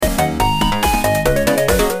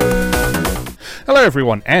Hello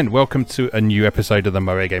everyone, and welcome to a new episode of the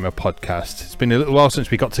Moe Gamer podcast. It's been a little while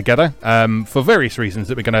since we got together, for various reasons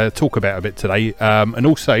that we're going to talk about a bit today, and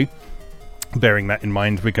also, bearing that in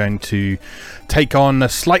mind, we're going to take on a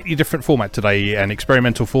slightly different format today, an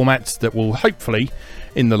experimental format that will hopefully,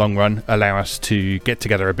 in the long run, allow us to get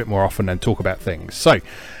together a bit more often and talk about things. So,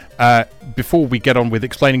 before we get on with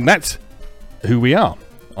explaining that, who we are.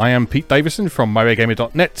 I am Pete Davison from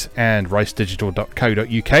moegamer.net and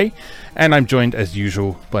ricedigital.co.uk, and I'm joined as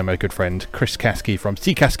usual by my good friend Chris Caskey from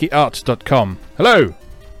ckaskyart.com. Hello!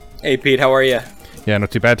 Hey Pete, how are you? Yeah,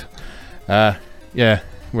 not too bad.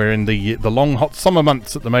 We're in the long hot summer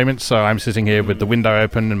months at the moment, so I'm sitting here with the window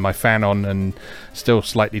open and my fan on and still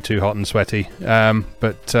slightly too hot and sweaty.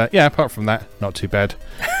 But apart from that, not too bad.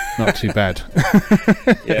 Not too bad.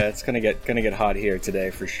 Yeah, it's gonna get hot here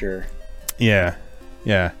today for sure.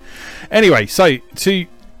 Yeah. Anyway, so to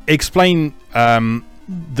explain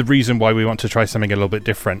the reason why we want to try something a little bit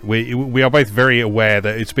different, we are both very aware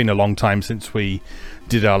that it's been a long time since we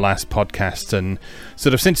did our last podcast, and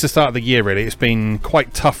sort of since the start of the year, really, it's been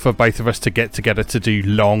quite tough for both of us to get together to do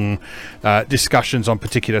long discussions on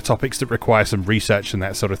particular topics that require some research and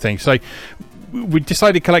that sort of thing. So we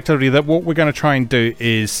decided collectively that what we're going to try and do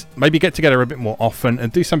is maybe get together a bit more often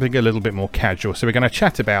and do something a little bit more casual. So we're going to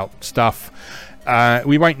chat about stuff.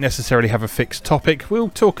 We won't necessarily have a fixed topic. We'll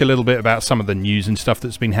talk a little bit about some of the news and stuff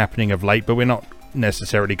that's been happening of late, but we're not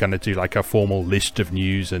necessarily going to do like a formal list of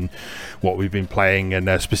news and what we've been playing and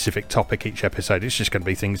a specific topic each episode. It's just going to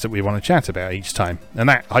be things that we want to chat about each time, and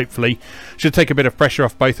that hopefully should take a bit of pressure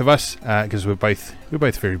off both of us, because we're both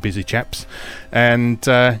very busy chaps, and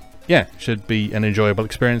should be an enjoyable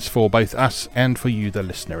experience for both us and for you, the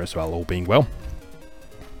listener, as well, all being well.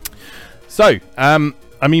 So,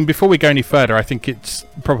 before we go any further, I think it's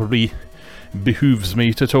probably behooves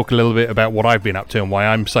me to talk a little bit about what I've been up to and why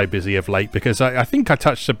I'm so busy of late, because I think I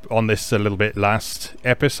touched on this a little bit last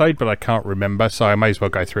episode, but I can't remember, so I may as well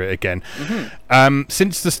go through it again.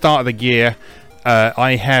 Since the start of the year,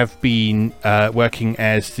 I have been working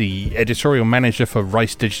as the editorial manager for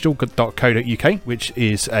ricedigital.co.uk, which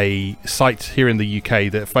is a site here in the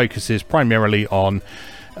UK that focuses primarily on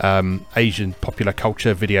Asian popular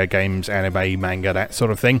culture, video games, anime, manga, that sort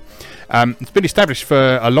of thing. It's been established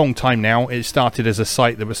for a long time now. It started as a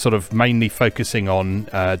site that was sort of mainly focusing on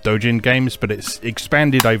doujin games, but it's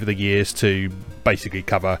expanded over the years to basically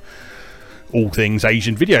cover all things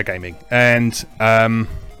Asian video gaming. And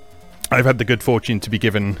I've had the good fortune to be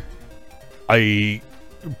given a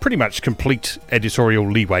pretty much complete editorial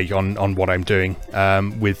leeway on what I'm doing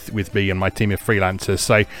with me and my team of freelancers.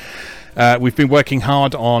 So we've been working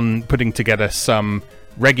hard on putting together some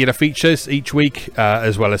regular features each week,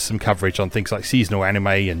 as well as some coverage on things like seasonal anime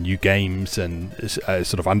and new games and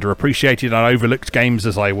sort of underappreciated and overlooked games,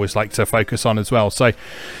 as I always like to focus on as well. So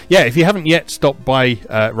yeah, if you haven't yet stopped by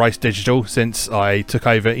Rice Digital since I took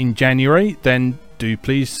over in January, then do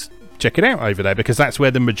please check it out over there, because that's where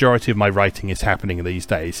the majority of my writing is happening these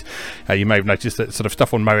days. You may have noticed that sort of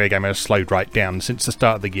stuff on Moe Gamer has slowed right down since the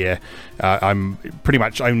start of the year. I'm pretty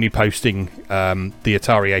much only posting the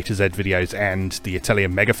Atari A to Z videos and the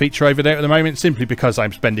Italian Mega feature over there at the moment, simply because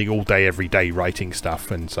I'm spending all day every day writing stuff,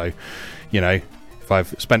 and so, you know, if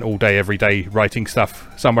I've spent all day every day writing stuff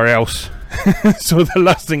somewhere else, so the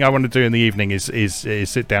last thing I want to do in the evening is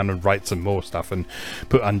sit down and write some more stuff and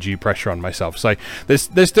put undue pressure on myself. So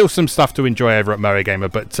there's still some stuff to enjoy over at Moe Gamer,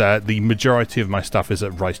 but the majority of my stuff is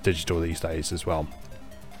at Rice Digital these days as well.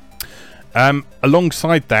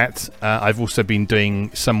 Alongside that, I've also been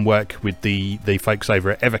doing some work with the folks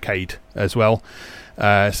over at Evercade as well.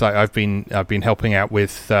 So I've been helping out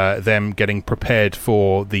with them getting prepared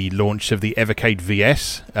for the launch of the Evercade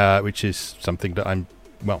VS, which is something that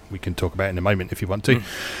we can talk about in a moment if you want to.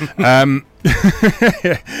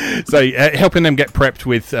 So helping them get prepped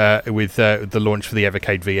with the launch for the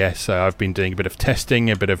Evercade VS. I've been doing a bit of testing,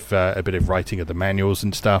 a bit of writing of the manuals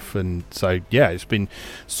and stuff, and so yeah, it's been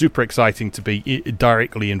super exciting to be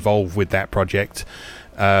directly involved with that project.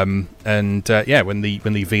 When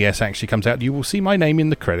the VS actually comes out, you will see my name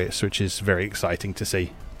in the credits, which is very exciting to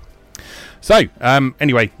see. So,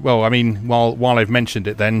 anyway, well, I mean, while I've mentioned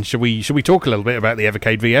it, then should we talk a little bit about the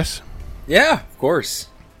Evercade VS? Yeah, of course.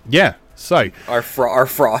 Yeah. So our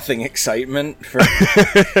frothing excitement for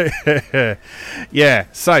yeah.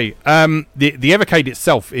 So the Evercade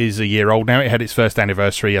itself is a year old now. It had its first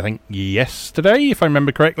anniversary, I think, yesterday, if I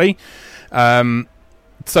remember correctly.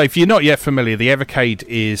 So if you're not yet familiar, the Evercade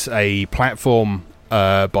is a platform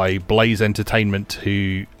by Blaze Entertainment,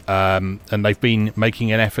 who and they've been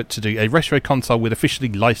making an effort to do a retro console with officially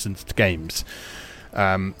licensed games.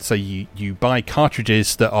 So you buy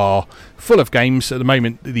cartridges that are full of games. At the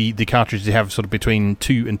moment, the cartridges have sort of between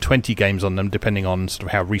 2 and 20 games on them, depending on sort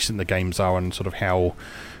of how recent the games are and sort of how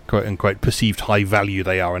quote unquote perceived high value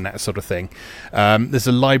they are and that sort of thing. There's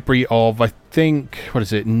a library of, I think,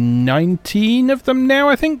 19 of them now,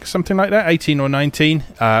 I think, something like that, 18 or 19,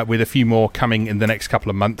 with a few more coming in the next couple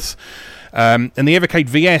of months. And the Evercade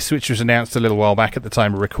VS, which was announced a little while back at the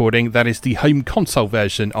time of recording, that is the home console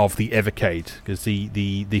version of the Evercade, because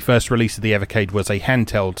the first release of the Evercade was a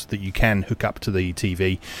handheld that you can hook up to the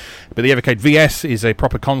TV. But the Evercade VS is a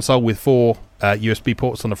proper console with 4 USB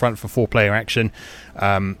ports on the front for 4-player action.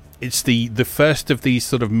 It's the first of these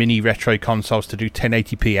sort of mini retro consoles to do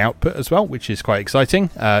 1080p output as well, which is quite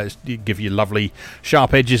exciting. Give you lovely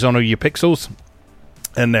sharp edges on all your pixels.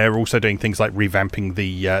 And they're also doing things like revamping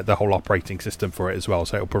the whole operating system for it as well.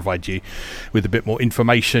 So it'll provide you with a bit more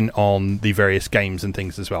information on the various games and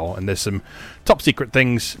things as well. And there's some top secret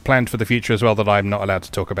things planned for the future as well that I'm not allowed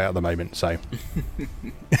to talk about at the moment. So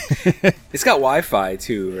it's got Wi-Fi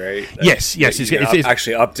too, right? Yes. It's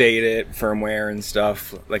actually update it, firmware and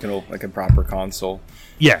stuff, like a proper console.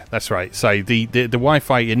 Yeah, that's right. So the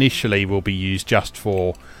Wi-Fi initially will be used just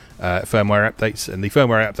for firmware updates, and the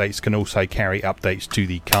firmware updates can also carry updates to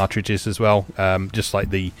the cartridges as well, just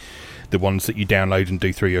like the ones that you download and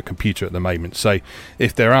do through your computer at the moment. So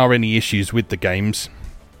if there are any issues with the games,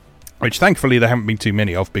 which thankfully there haven't been too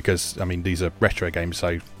many of, because I mean these are retro games,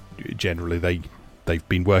 so generally they've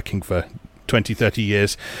been working for 20-30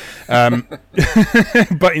 years,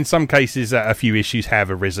 but in some cases a few issues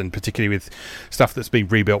have arisen, particularly with stuff that's been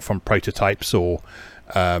rebuilt from prototypes or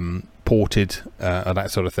ported and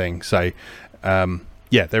that sort of thing. So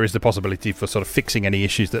there is the possibility for sort of fixing any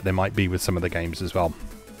issues that there might be with some of the games as well.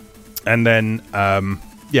 And then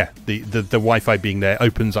the Wi-Fi being there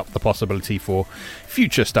opens up the possibility for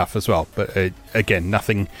future stuff as well, but again,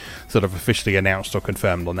 nothing sort of officially announced or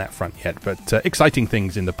confirmed on that front yet, but exciting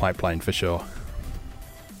things in the pipeline for sure.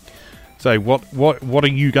 So what are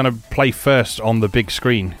you going to play first on the big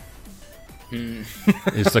screen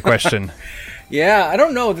is the question. Yeah, I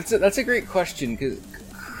don't know. That's a great question.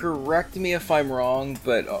 Correct me if I'm wrong,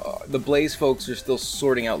 but the Blaze folks are still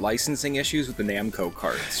sorting out licensing issues with the Namco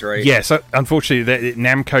carts, right? Yeah, so unfortunately,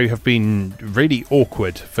 Namco have been really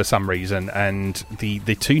awkward for some reason, and the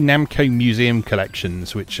 2 Namco Museum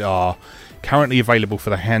collections, which are currently available for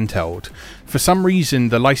the handheld, for some reason,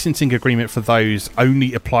 the licensing agreement for those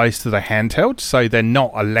only applies to the handheld, so they're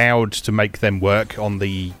not allowed to make them work on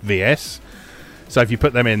the VS. So if you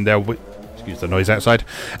put them in, they'll... Excuse the noise outside.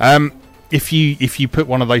 If you put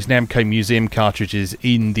one of those Namco Museum cartridges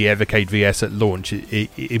in the Evercade VS at launch,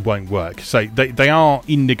 it won't work. So they are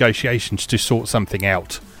in negotiations to sort something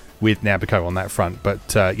out with Namco on that front.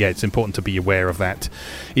 But it's important to be aware of that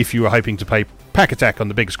if you were hoping to play Pack Attack on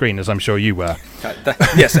the big screen, as I'm sure you were.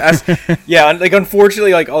 Yes, like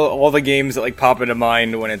unfortunately, like all the games that like pop into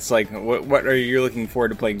mind when it's like, what are you looking forward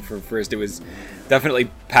to playing for first? It was definitely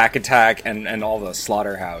Pack Attack and all the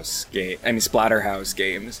Splatterhouse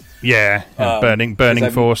games. Yeah,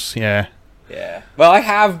 Burning Force. Yeah. Yeah. Well, I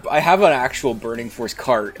have an actual Burning Force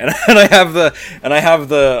cart, and I have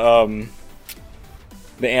the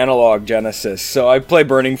analog Genesis, so I play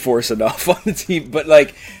Burning Force enough on the TV, but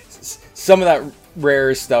like some of that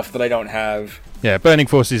rare stuff that I don't have. Yeah, Burning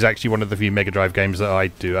Force is actually one of the few Mega Drive games that I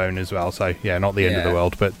do own as well, so yeah, not the end of the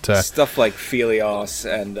world, but stuff like Phelios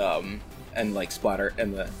and like Splatter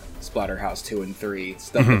and the Splatterhouse 2 and 3,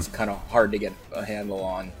 stuff that's kind of hard to get a handle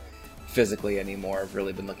on physically anymore. I've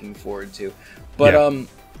really been looking forward to. But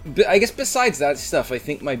I guess besides that stuff, I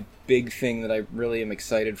think my big thing that I really am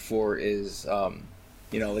excited for is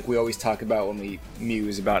like we always talk about when we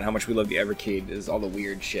muse about how much we love the Evercade, is all the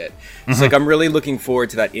weird shit. It's like I'm really looking forward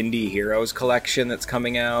to that Indie Heroes collection that's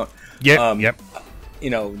coming out. Yep.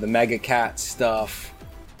 The Mega Cat stuff,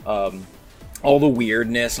 all the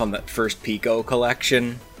weirdness on that first Pico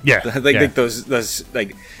collection. Like those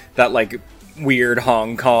like that like weird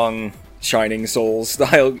Hong Kong Shining Souls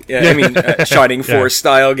style. Shining Force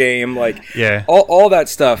style game. Like all that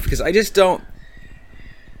stuff, because I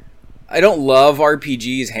don't love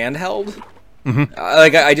RPGs handheld.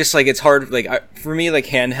 I just like, it's hard. Like for me, like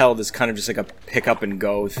handheld is kind of just like a pick up and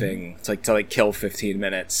go thing. It's like to like kill 15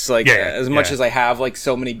 minutes. Like as much as I have like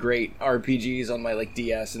so many great RPGs on my like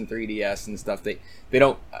DS and 3DS and stuff, I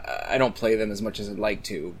don't play them as much as I'd like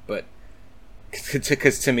to. But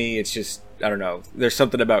because to me, it's just, I don't know. There's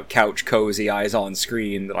something about couch cozy eyes on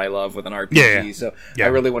screen that I love with an RPG. So I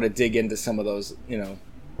really want to dig into some of those,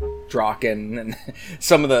 Draken and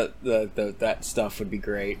some of the that stuff would be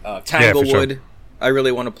great. Tanglewood, I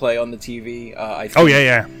really want to play on the TV. I think oh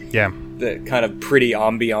yeah. the kind of pretty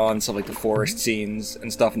ambiance of like the forest scenes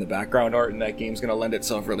and stuff in the background art in that game's going to lend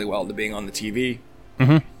itself really well to being on the TV.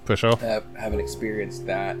 For sure. Haven't experienced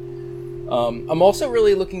that. I'm also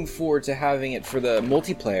really looking forward to having it for the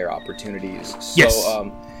multiplayer opportunities. So, Yes.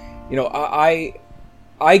 You know,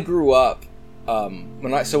 I grew up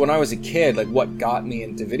when I was a kid. Like, what got me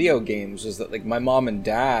into video games was that like my mom and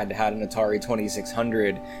dad had an Atari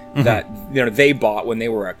 2600 that they bought when they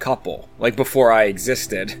were a couple, like before I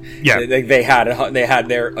existed. Yeah. They had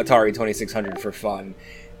their Atari 2600 for fun,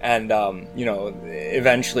 and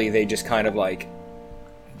eventually they just kind of like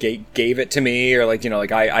gave it to me, or like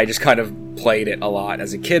I just kind of played it a lot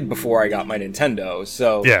as a kid before I got my Nintendo.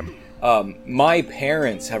 So Yeah. My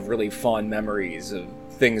parents have really fond memories of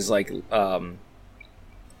things like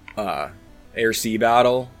Air Sea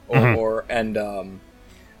Battle and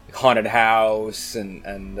Haunted House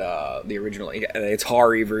and the original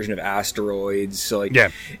Atari version of Asteroids. So like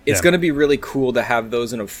it's going to be really cool to have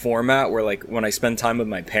those in a format where like when I spend time with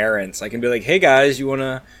my parents, I can be like, hey guys, you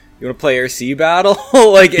wanna play Air Sea Battle?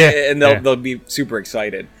 And they'll be super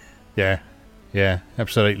excited. Yeah,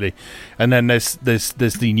 absolutely. And then there's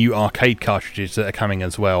the new arcade cartridges that are coming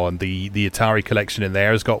as well, and the Atari collection in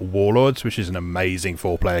there has got Warlords, which is an amazing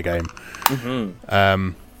 4-player game.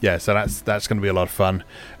 So that's going to be a lot of fun.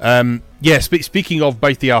 Speaking of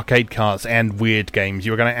both the arcade carts and weird games,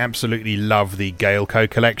 you're going to absolutely love the Galeco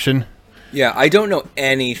collection. Yeah, I don't know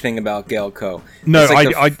anything about Galeco. No,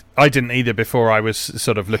 I didn't either before I was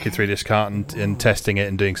sort of looking through this cart and testing it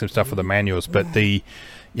and doing some stuff with the manuals, but the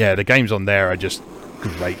games on there are just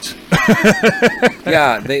great.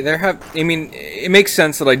 Yeah, they have. I mean, it makes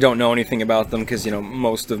sense that I don't know anything about them because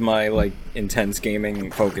most of my like intense gaming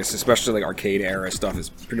focus, especially like arcade era stuff, is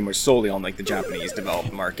pretty much solely on like the Japanese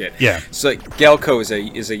developed market. Yeah. So like, Galeco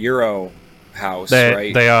is a Euro house,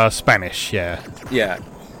 right? They are Spanish. Yeah. Yeah.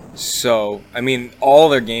 So I mean, all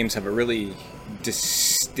their games have a really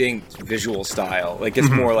distinct visual style. Like it's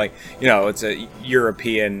more like it's a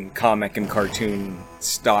European comic and cartoon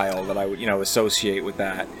style that I would associate with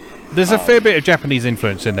that. There's a fair bit of Japanese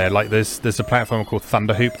influence in there. Like there's a platform called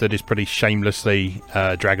Thunderhoop that is pretty shamelessly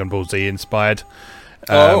Dragon Ball Z inspired.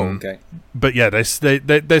 Okay. But yeah,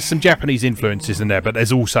 there's some Japanese influences in there, but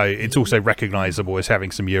it's also recognisable as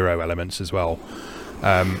having some Euro elements as well.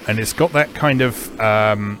 And it's got that kind of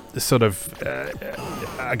I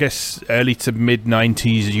guess early to mid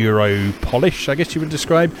 90s Euro polish, I guess you would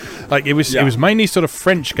describe. Like it was mainly sort of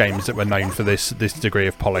French games that were known for this degree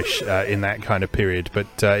of polish in that kind of period, but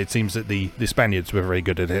it seems that the Spaniards were very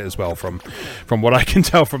good at it as well from what I can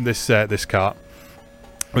tell from this cart.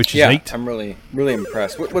 Which is neat. I'm really, really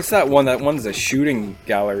impressed. What's that one? That one's a shooting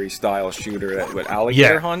gallery style shooter.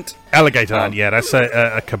 Alligator Hunt? Alligator Hunt, yeah. That's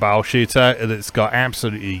a Cabal shooter that's got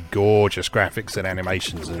absolutely gorgeous graphics and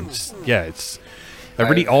animations. And it's a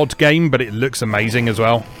really odd game, but it looks amazing as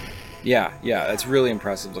well. Yeah, it's really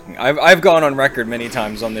impressive looking. I've gone on record many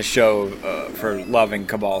times on this show for loving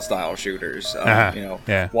Cabal style shooters.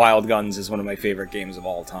 Wild Guns is one of my favorite games of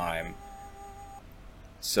all time.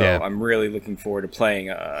 So I'm really looking forward to playing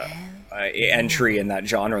a entry in that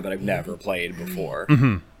genre that I've never played before.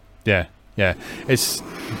 Yeah. It's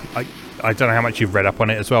I don't know how much you've read up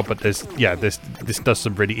on it as well, but this does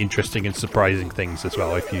some really interesting and surprising things as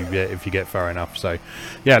well if you get far enough. So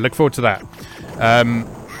look forward to that.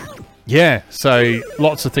 So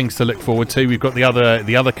lots of things to look forward to. We've got the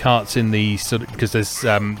other carts in the sort of, because there's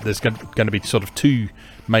going to be sort of two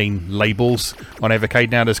main labels on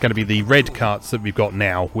Evercade now. There's going to be the red carts that we've got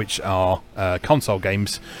now, which are console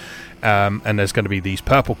games, and there's going to be these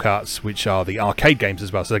purple carts, which are the arcade games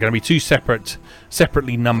as well. So they're going to be two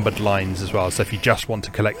separately numbered lines as well. So if you just want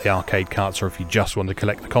to collect the arcade carts, or if you just want to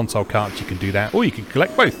collect the console carts, you can do that, or you can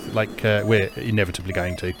collect both, like we're inevitably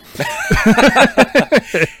going to.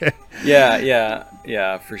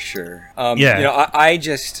 Yeah, for sure. I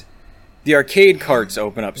just... The arcade carts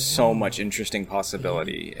open up so much interesting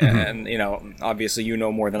possibility, and obviously you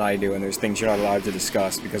know more than I do, and there's things you're not allowed to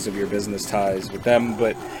discuss because of your business ties with them.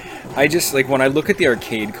 But I just like when I look at the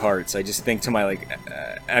arcade carts, I just think to my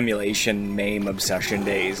emulation MAME obsession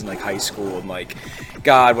days in like high school, and like,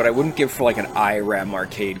 God, what I wouldn't give for like an IREM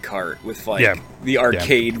arcade cart with the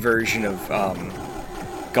arcade version of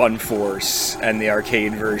Gun Force and the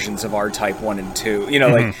arcade versions of R-Type 1 and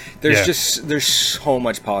 2. There's so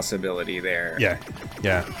much possibility there. Yeah.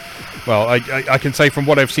 Well, I can say from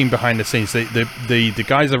what I've seen behind the scenes, the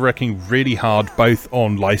guys are working really hard both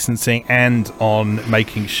on licensing and on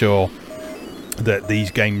making sure that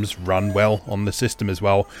these games run well on the system as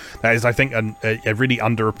well. That is, I think, a really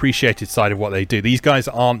underappreciated side of what they do. These guys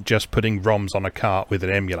aren't just putting ROMs on a cart with an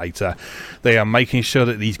emulator. They are making sure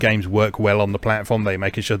that these games work well on the platform. They're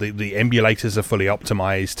making sure that the emulators are fully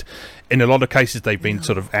optimized. In a lot of cases, they've been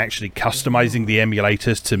sort of actually customizing the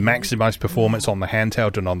emulators to maximize performance on the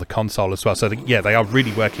handheld and on the console as well. So, they are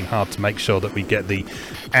really working hard to make sure that we get the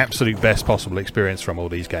absolute best possible experience from all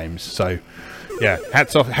these games. So, yeah,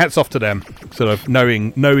 hats off to them, sort of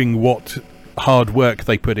knowing what hard work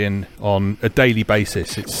they put in on a daily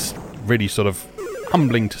basis. It's really sort of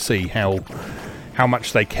humbling to see how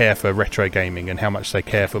much they care for retro gaming and how much they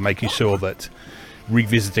care for making sure that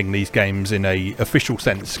revisiting these games in a official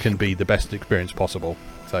sense can be the best experience possible.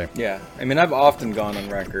 So yeah, I mean, I've often gone on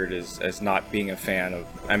record as not being a fan of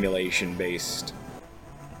emulation-based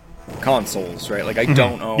consoles, right? Like I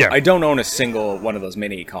don't own a single one of those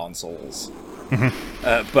mini consoles.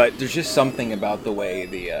 But there's just something about the way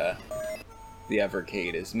the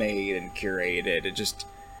Evercade is made and curated. It just,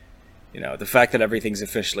 the fact that everything's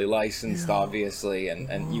officially licensed, obviously,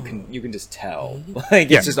 and you can just tell. Like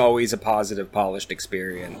it's just always a positive, polished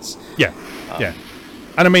experience. Yeah,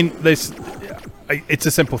 and I mean, it's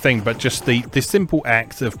a simple thing, but just the simple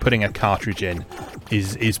act of putting a cartridge in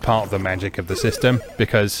is part of the magic of the system,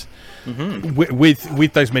 because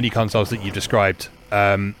with those mini consoles that you described,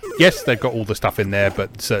 yes, they've got all the stuff in there,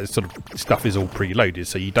 but sort of stuff is all preloaded,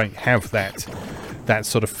 so you don't have that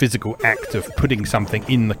sort of physical act of putting something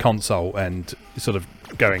in the console and sort of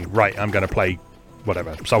going, right, I'm going to play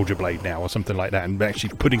whatever Soldier Blade now or something like that, and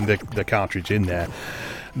actually putting the cartridge in there.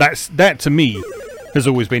 That to me has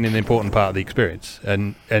always been an important part of the experience,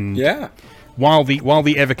 and yeah. While the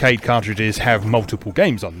Evercade cartridges have multiple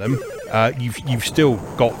games on them, you've still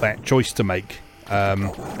got that choice to make,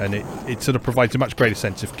 and it sort of provides a much greater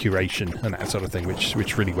sense of curation and that sort of thing,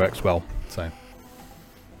 which really works well. So,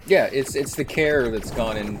 yeah, it's the care that's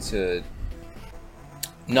gone into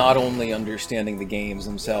not only understanding the games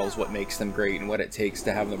themselves, what makes them great, and what it takes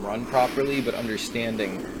to have them run properly, but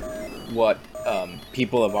understanding what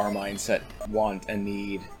people of our mindset want and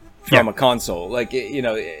need from a console. Like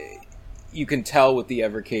you can tell with the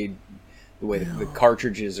Evercade the way the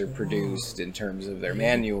cartridges are produced in terms of their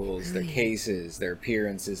manuals, their cases, their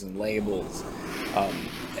appearances and labels.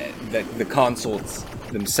 The consoles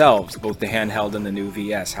themselves, both the handheld and the new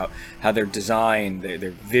VS, how they're designed,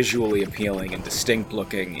 they're visually appealing and distinct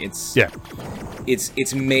looking.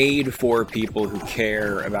 It's made for people who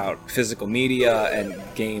care about physical media and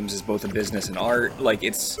games as both a business and art. Like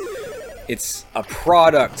it's a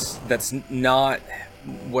product that's not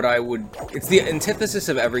what I would. It's the antithesis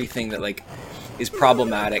of everything that like is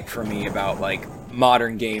problematic for me about like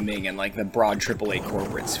modern gaming and like the broad AAA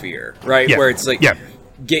corporate sphere, right? Where it's like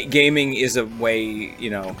gaming is a way,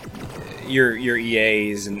 your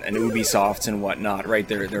EAs and Ubisofts and whatnot, right?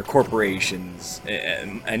 They're corporations,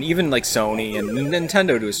 and even like Sony and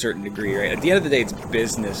Nintendo to a certain degree, right? At the end of the day, it's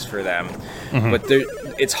business for them. But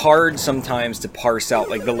it's hard sometimes to parse out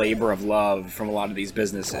like the labor of love from a lot of these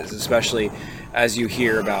businesses, especially as you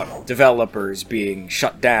hear about developers being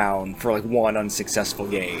shut down for like one unsuccessful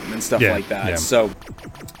game and stuff like that. So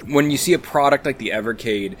when you see a product like the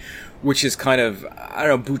Evercade, which is kind of, I don't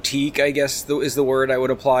know, boutique, I guess is the word I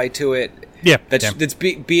would apply to it. That's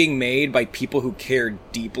being made by people who care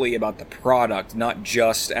deeply about the product, not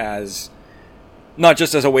just as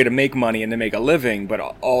a way to make money and to make a living, but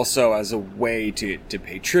also as a way to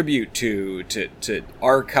pay tribute to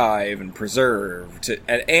archive and preserve,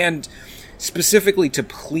 and specifically to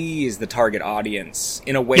please the target audience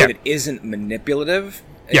in a way that isn't manipulative.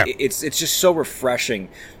 It's just so refreshing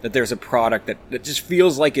that there's a product that just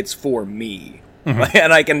feels like it's for me,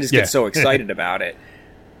 and I can just get so excited about it.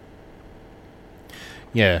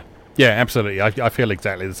 Yeah, absolutely. I feel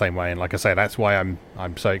exactly the same way, and like I say, that's why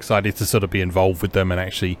I'm so excited to sort of be involved with them and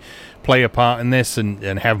actually play a part in this and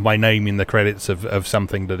have my name in the credits of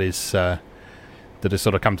something that is that has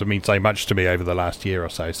sort of come to mean so much to me over the last year or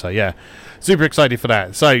so. So yeah, super excited for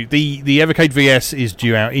that. So the Evercade VS is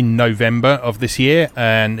due out in November of this year,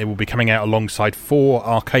 and it will be coming out alongside 4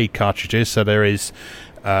 arcade cartridges. So there is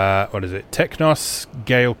Technos,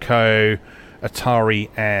 Galeco, Atari,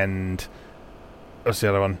 and what's the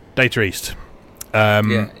other one? Data East.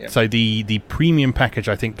 So the premium package,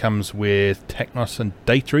 I think, comes with Technos and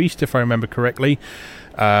Data East, if I remember correctly.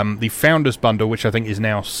 The Founders Bundle, which I think is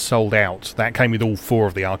now sold out, that came with all 4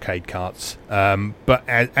 of the arcade carts. But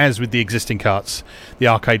as with the existing carts, the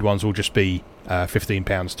arcade ones will just be £15,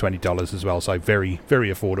 $20 as well, so very, very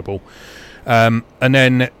affordable. And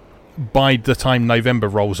then by the time November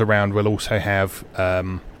rolls around, we'll also have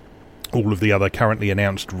All of the other currently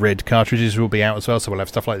announced Red cartridges will be out as well, so we'll have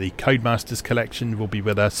stuff like the Codemasters collection will be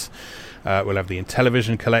with us. We'll have the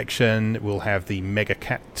Intellivision collection. We'll have the Mega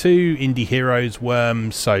Cat 2, Indie Heroes,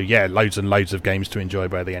 Worms. So, yeah, loads and loads of games to enjoy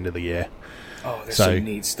by the end of the year. Oh, there's some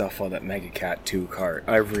neat stuff on that Mega Cat 2 cart.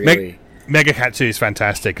 I really... Mega Cat 2 is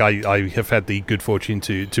fantastic. I have had the good fortune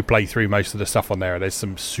to play through most of the stuff on there. There's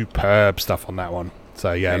some superb stuff on that one.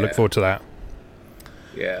 So, yeah, look forward to that.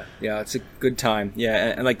 Yeah, it's a good time. Yeah,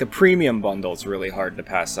 and like the premium bundle is really hard to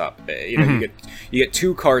pass up. You know, you get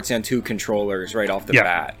 2 carts and 2 controllers right off the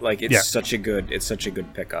bat. Like it's such a good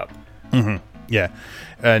pickup. Yeah,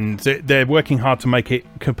 and they're working hard to make it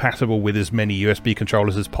compatible with as many USB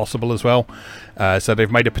controllers as possible as well. So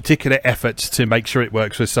they've made a particular effort to make sure it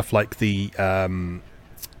works with stuff like the who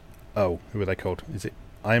are they called? Is it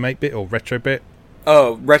IM8-bit or Retrobit?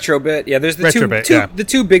 Oh, Retrobit. Yeah, there's the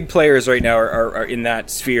two big players right now are in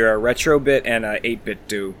that sphere, Retrobit and 8-bit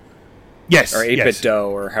Do. Yes, or 8-bit Do,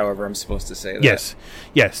 or however I'm supposed to say that.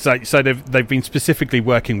 Yes. So they've been specifically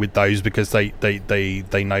working with those because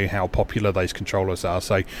they know how popular those controllers are.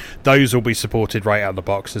 So those will be supported right out of the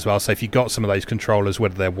box as well. So if you've got some of those controllers,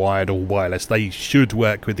 whether they're wired or wireless, they should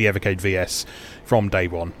work with the Evercade VS from day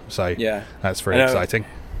one. So that's very exciting.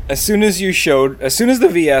 As soon as the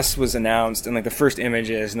VS was announced and like the first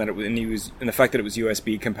images and the fact that it was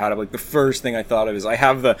USB compatible, like the first thing I thought of is I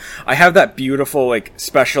have that beautiful like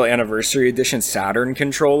special anniversary edition Saturn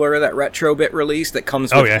controller that Retrobit released that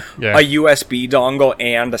comes with a USB dongle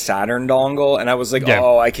and a Saturn dongle, and I was like,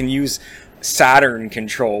 I can use Saturn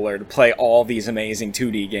controller to play all these amazing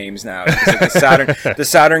 2D games now. Like the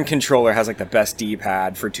Saturn controller has like the best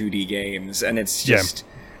D-pad for 2D games, and it's just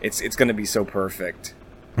it's going to be so perfect.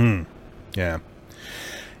 Yeah,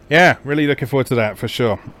 really looking forward to that for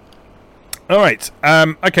sure. All right,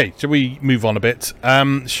 okay, shall we move on a bit?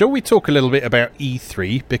 Shall we talk a little bit about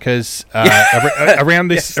E3 because around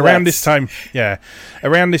this time,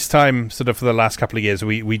 sort of for the last couple of years,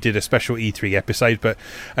 we did a special E3 episode,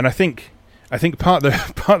 and I think part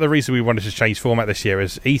of the reason we wanted to change format this year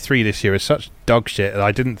is E3 this year is such dog shit that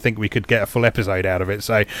I didn't think we could get a full episode out of it.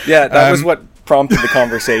 So that was what prompted the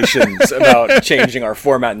conversations about changing our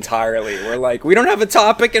format entirely. We're like, we don't have a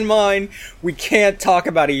topic in mind. We can't talk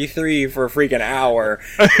about E3 for a freaking hour.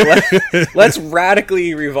 Let's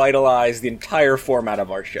radically revitalize the entire format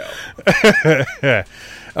of our show.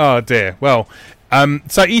 Oh dear. Well.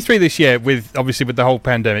 So E3 this year, with the whole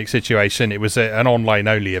pandemic situation, it was an online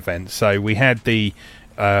only event. So we had the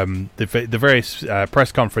various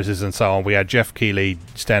press conferences and so on. We had Jeff Keighley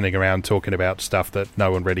standing around talking about stuff that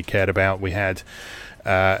no one really cared about. We had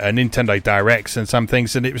a Nintendo Directs and some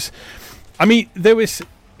things, and it was,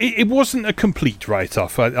 it wasn't a complete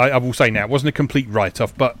write-off. I will say now, it wasn't a complete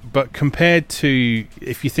write-off, but compared to,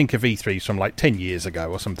 if you think of E3s from like 10 years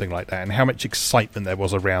ago or something like that, and how much excitement there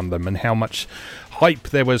was around them, and how much hype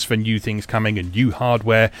there was for new things coming, and new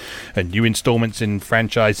hardware, and new installments in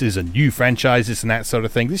franchises, and new franchises, and that sort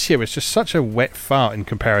of thing, this year was just such a wet fart in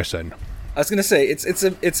comparison. I was gonna say,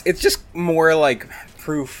 it's just more like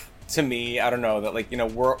proof to me, I don't know, that like,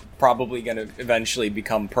 we're probably going to eventually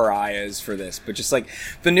become pariahs for this, but just like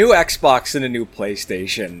the new Xbox and the new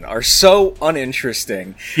PlayStation are so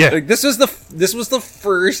uninteresting. Yeah. Like this was the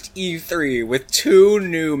first E3 with 2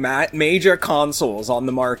 new major consoles on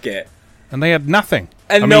the market. And they had nothing.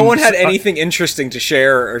 And no one had anything interesting to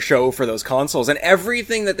share or show for those consoles. And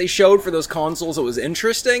everything that they showed for those consoles that was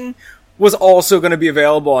interesting was also going to be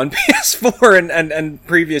available on PS4 and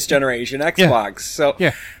previous generation Xbox. So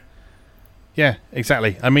yeah,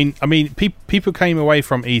 exactly. I mean, people came away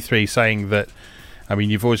from E3 saying that. I mean,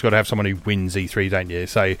 you've always got to have someone who wins E3, don't you?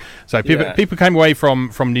 So people came away from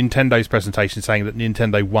Nintendo's presentation saying that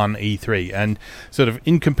Nintendo won E3, and sort of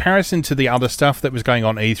in comparison to the other stuff that was going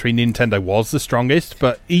on at E3, Nintendo was the strongest.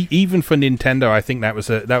 But even for Nintendo, I think that was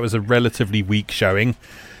a relatively weak showing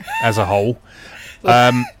as a whole.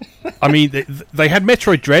 I mean, they had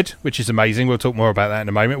Metroid Dread, which is amazing. We'll talk more about that in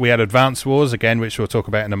a moment. We had Advance Wars, again, which we'll talk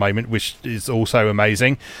about in a moment, which is also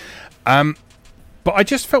amazing. But I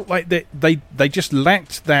just felt like they just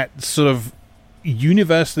lacked that sort of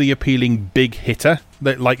universally appealing big hitter.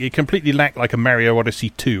 That like it completely lacked like a Mario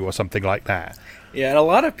Odyssey 2 or something like that. Yeah, and a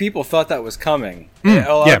lot of people thought that was coming.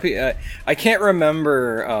 A lot of people, I can't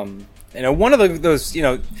remember. One of those,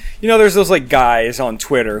 there's those like guys on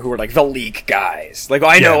Twitter who are like the leak guys. Like,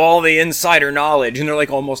 I know all the insider knowledge, and they're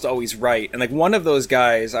like almost always right. And like one of those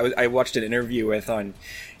guys, I watched an interview with on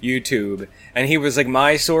YouTube, and he was like,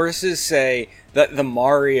 my sources say that the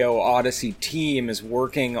Mario Odyssey team is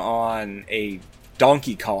working on a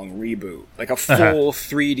Donkey Kong reboot, like a full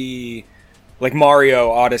 3D like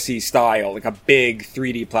Mario Odyssey style, like a big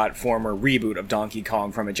 3D platformer reboot of Donkey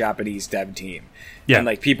Kong from a Japanese dev team. Yeah. And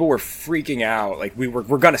like people were freaking out, like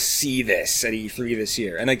we're gonna see this at E3 this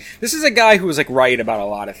year. And like this is a guy who was like right about a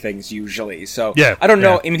lot of things usually. So I don't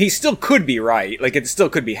know. I mean, he still could be right. Like it still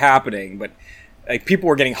could be happening, but like people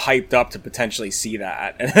were getting hyped up to potentially see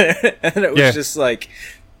that, and it was just like.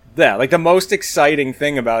 Yeah, like the most exciting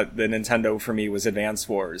thing about the Nintendo for me was Advance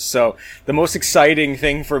Wars. So the most exciting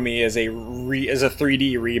thing for me is a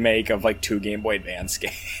 3D remake of like 2 Game Boy Advance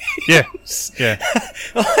games. Yeah.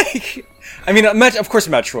 Like, I mean, of course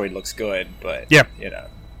Metroid looks good, but you know,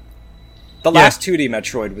 the last 2D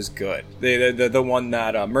Metroid was good. The one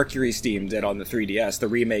that Mercury Steam did on the 3DS, the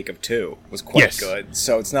remake of 2, was quite good.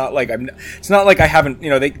 So it's not like I haven't, you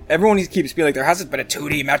know, everyone keeps being like there hasn't been a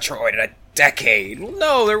 2D Metroid in a decade. Well,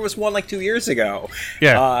 no, there was one like 2 years ago.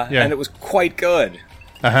 And it was quite good.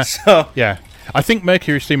 So I think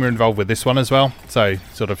Mercury Steam are involved with this one as well. So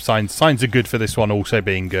sort of signs are good for this one also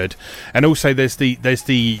being good. And also there's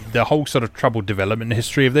the whole sort of troubled development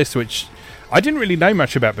history of this, which I didn't really know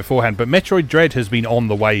much about beforehand, but Metroid Dread has been on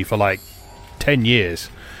the way for like 10 years.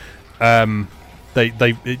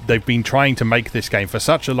 They've been trying to make this game for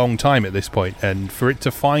such a long time at this point, and for it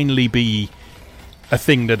to finally be a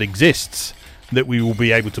thing that exists that we will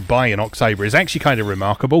be able to buy in October is actually kind of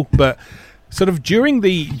remarkable. But sort of during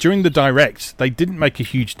the Direct, they didn't make a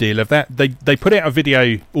huge deal of that. They put out a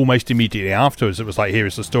video almost immediately afterwards. It was like, here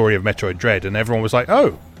is the story of Metroid Dread, and everyone was like,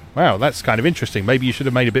 oh, wow, that's kind of interesting. Maybe you should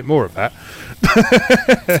have made a bit more of that.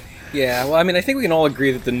 Yeah, well, I mean, I think we can all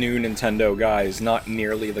agree that the new Nintendo guy is not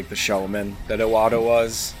nearly like the showman that Iwata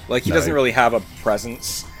was. Like, he doesn't really have a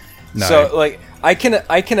presence. No. So, like, I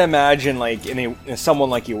can imagine, like, someone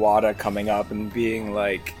like Iwata coming up and being,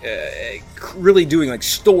 like, really doing, like,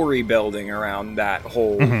 story building around that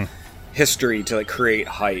whole history to, like, create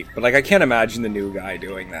hype. But, like, I can't imagine the new guy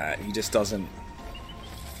doing that. He just doesn't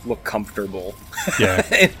look comfortable.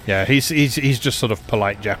 Yeah. He's just sort of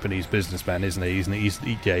polite Japanese businessman, isn't he?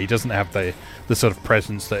 He doesn't have the sort of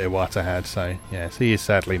presence that Iwata had. So, yes, he is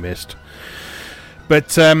sadly missed.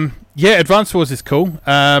 But, Advance Wars is cool.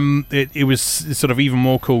 It was sort of even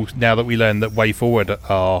more cool now that we learned that Way Forward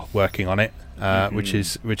are working on it, which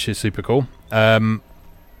is super cool. It'll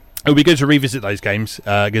be good to revisit those games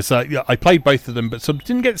because I played both of them, but sort of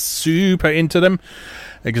didn't get super into them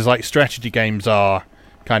because like strategy games are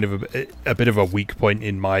kind of a bit of a weak point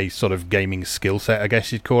in my sort of gaming skill set, I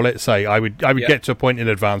guess you'd call it. So I would get to a point in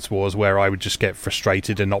Advance Wars where I would just get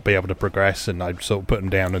frustrated and not be able to progress, and I'd sort of put them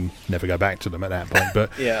down and never go back to them at that point.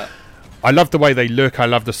 But I love the way they look. I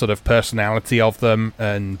love the sort of personality of them,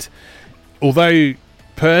 and although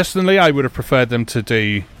personally I would have preferred them to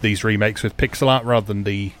do these remakes with pixel art rather than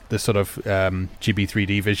the sort of GB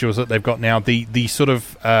 3D visuals that they've got now, the sort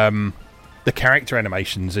of the character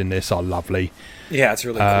animations in this are lovely. Yeah, it's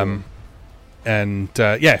really cool. And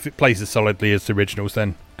if it plays as solidly as the originals,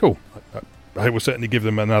 then cool. I will certainly give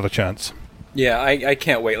them another chance. Yeah, I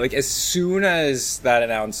can't wait. Like, as soon as that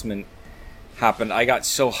announcement happened, I got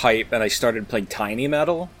so hyped and I started playing Tiny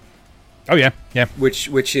Metal. Oh yeah.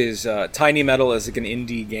 Which is Tiny Metal is like an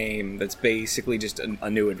indie game that's basically just a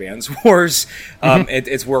new Advance Wars.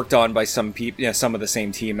 It's worked on by some people, some of the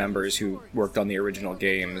same team members who worked on the original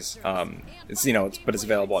games. But it's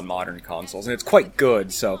available on modern consoles and it's quite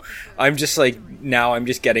good. So I'm just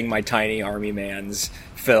getting my Tiny Army Man's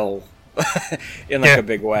fill in like a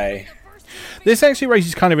big way. This actually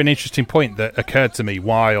raises kind of an interesting point that occurred to me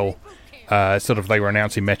while sort of they were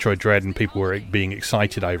announcing Metroid Dread and people were being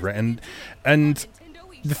excited over it. And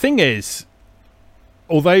the thing is,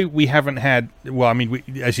 although we haven't had... Well, I mean,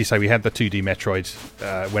 as you say, we had the 2D Metroid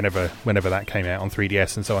whenever that came out on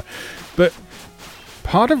 3DS and so on. But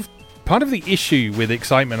part of the issue with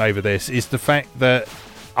excitement over this is the fact that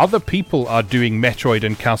other people are doing Metroid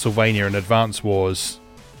and Castlevania and Advance Wars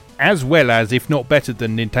as well as, if not better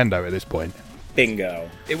than Nintendo at this point. Bingo.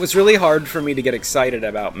 It was really hard for me to get excited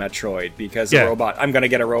about Metroid because I'm going to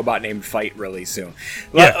get a robot named Fight really soon.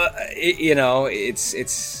 It's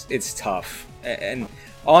tough. And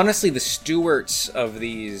honestly, the stewards of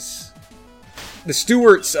these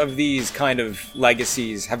kind of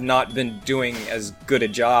legacies have not been doing as good a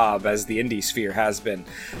job as the indie sphere has been.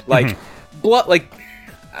 Like,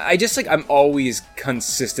 I'm always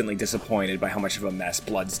consistently disappointed by how much of a mess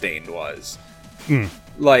Bloodstained was.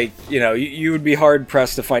 Like, you would be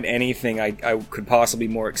hard-pressed to find anything I could possibly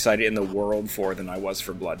be more excited in the world for than I was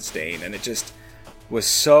for Bloodstained, and it just was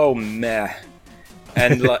so meh.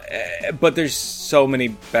 And but there's so many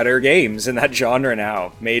better games in that genre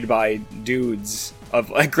now, made by dudes of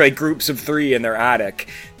like groups of 3 in their attic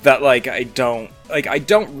that like I don't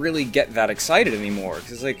really get that excited anymore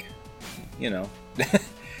because like, you know,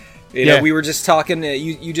 we were just talking.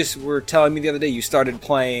 You just were telling me the other day you started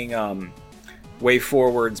playing Way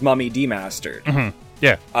Forward's Mummy Demastered. Mm-hmm.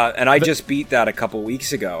 Yeah, and I just beat that a couple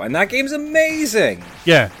weeks ago, and that game's amazing.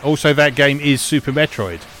 Yeah. Also, that game is Super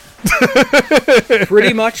Metroid.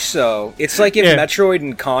 Pretty much so. It's like if Metroid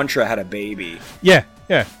and Contra had a baby. Yeah,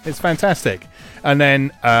 it's fantastic. And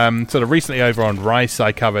then, sort of recently over on Rice,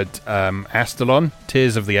 I covered Astalon,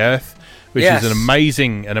 Tears of the Earth, which is an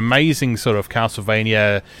amazing sort of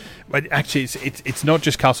Castlevania. But actually, it's not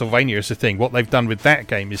just Castlevania. It's the thing. What they've done with that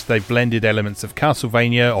game is they've blended elements of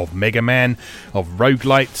Castlevania, of Mega Man, of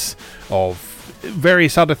roguelites, of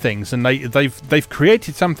various other things, and they've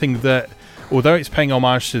created something that, although it's paying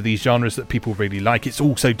homage to these genres that people really like, it's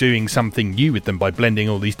also doing something new with them by blending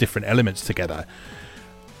all these different elements together.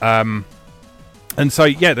 And so,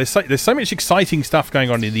 yeah, there's so much exciting stuff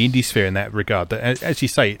going on in the indie sphere in that regard that, as you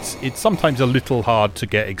say, it's sometimes a little hard to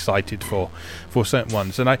get excited for certain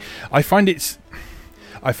ones. And I find it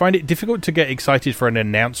difficult to get excited for an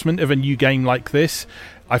announcement of a new game like this.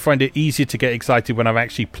 I find it easier to get excited when I've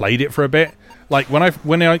actually played it for a bit. Like when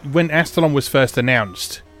Astalon was first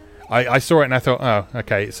announced, I saw it and I thought, oh,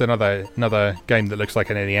 okay, it's another game that looks like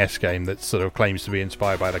an NES game that sort of claims to be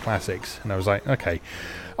inspired by the classics. And I was like, okay,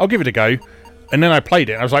 I'll give it a go. And then I played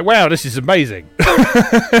it and I was like, wow, this is amazing.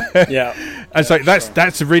 Yeah. And so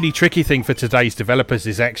that's a really tricky thing for today's developers,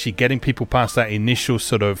 is actually getting people past that initial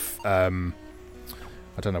sort of I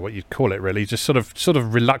don't know what you'd call it really, just sort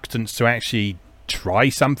of reluctance to actually try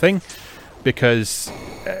something, because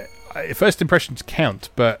first impressions count,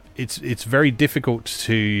 but it's very difficult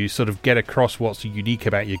to sort of get across what's unique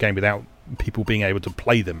about your game without people being able to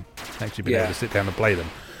play them, actually being able to sit down and play them.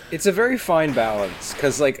 It's a very fine balance,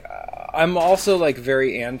 because like I'm also like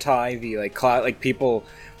very anti the like people.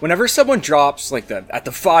 Whenever someone drops like at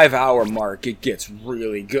the 5-hour mark, it gets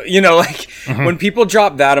really good. You know, like when people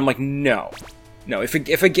drop that, I'm like, no.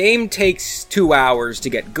 If a game takes 2 hours to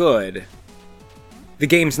get good, the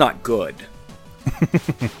game's not good.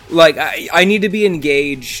 Like I need to be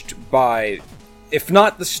engaged by, if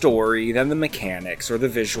not the story, then the mechanics or the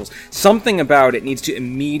visuals. Something about it needs to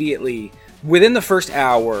immediately, within the first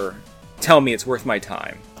hour, tell me it's worth my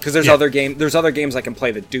time. Because there's other games I can play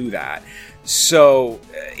that do that. So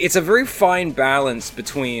it's a very fine balance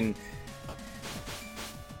between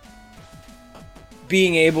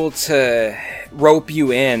being able to rope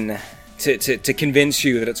you in to convince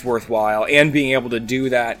you that it's worthwhile, and being able to do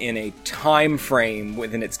that in a time frame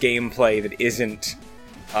within its gameplay that isn't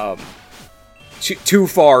too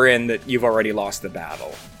far in that you've already lost the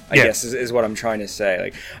battle. I guess is what I'm trying to say.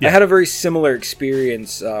 Like I had a very similar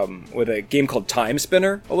experience with a game called Time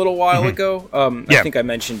Spinner a little while ago. I think I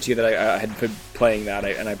mentioned to you that I had been playing that,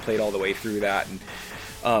 and I played all the way through that.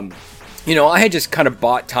 And I had just kind of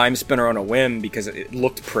bought Time Spinner on a whim because it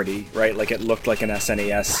looked pretty, right? Like it looked like an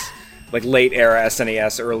SNES, like late era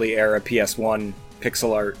SNES, early era PS1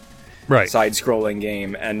 pixel art, side-scrolling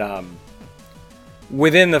game. And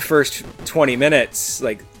within the first 20 minutes,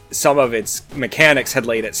 like, some of its mechanics had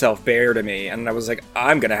laid itself bare to me, and I was like,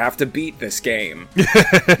 I'm gonna have to beat this game.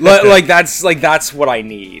 That's what I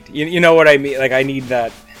need. You know what I mean? Like, I need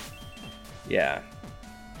that. Yeah.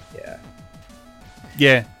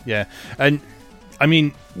 And I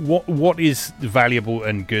mean, what is valuable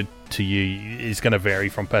and good to you is going to vary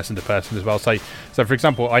from person to person as well. So for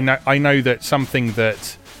example, I know that something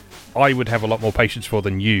that I would have a lot more patience for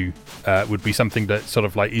than you would be something that sort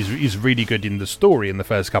of like is really good in the story in the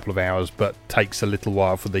first couple of hours, but takes a little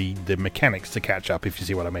while for the mechanics to catch up, if you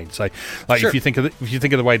see what I mean. So like, sure. if you think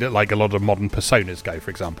of the way that like a lot of modern Personas go,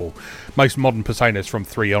 for example, most modern Personas from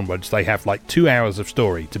 3 onwards, they have like 2 hours of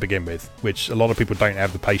story to begin with, which a lot of people don't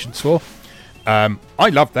have the patience for. I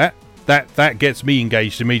love that. That gets me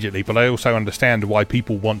engaged immediately, but I also understand why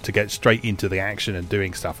people want to get straight into the action and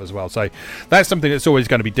doing stuff as well. So that's something that's always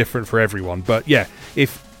going to be different for everyone. But yeah,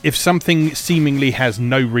 if something seemingly has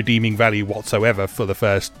no redeeming value whatsoever for the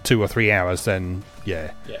first 2 or 3 hours, then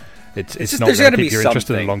it's just, not going to keep your interest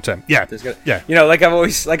in the long term. Yeah. You know, like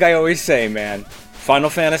I always say, man, Final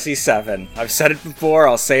Fantasy VII. I've said it before,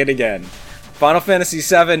 I'll say it again. Final Fantasy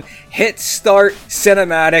VII, hit start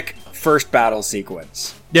cinematic first battle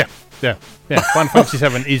sequence. Yeah. Final Fantasy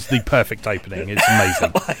VII is the perfect opening. It's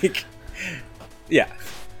amazing.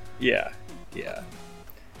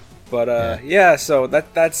 But so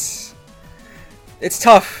that's it's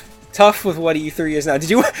tough with what E3 is now. Did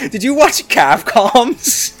you watch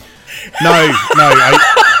Capcom's? No.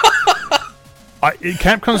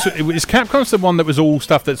 Capcom's the one that was all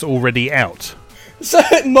stuff that's already out.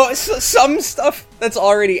 Some stuff that's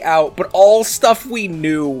already out, but all stuff we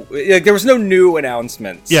knew. Like, there was no new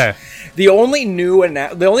announcements. Yeah. The only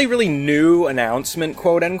really new announcement,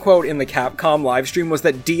 quote unquote, in the Capcom live stream was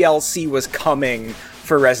that DLC was coming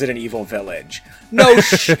for Resident Evil Village. No,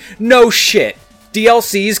 no shit.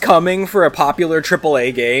 DLC's coming for a popular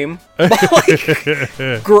AAA game. Yeah,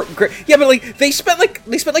 but like they spent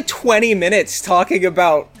like 20 minutes talking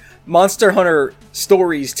about Monster Hunter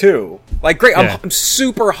Stories 2. Like, great, yeah. I'm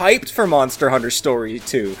super hyped for Monster Hunter Stories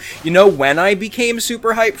 2. You know when I became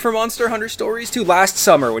super hyped for Monster Hunter Stories 2? Last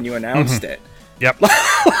summer when you announced it. Yep.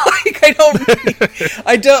 Like,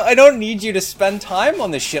 I don't need you to spend time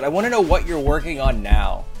on this shit. I want to know what you're working on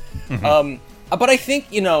now. But I think,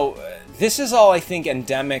 this is all, I think,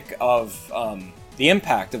 endemic of the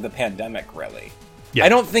impact of the pandemic, really. Yeah. I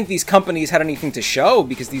don't think these companies had anything to show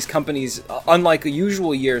because these companies, unlike the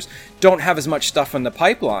usual years, don't have as much stuff in the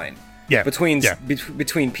pipeline. Yeah. Between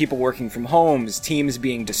people working from homes, teams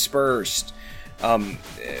being dispersed, God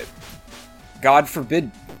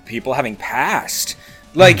forbid, people having passed.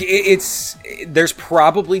 Like, there's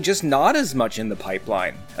probably just not as much in the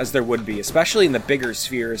pipeline as there would be, especially in the bigger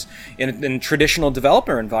spheres, in traditional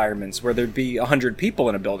developer environments where there'd be 100 people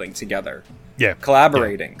in a building together,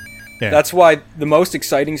 collaborating. Yeah. That's why the most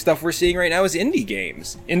exciting stuff we're seeing right now is indie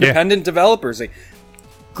games, independent developers, like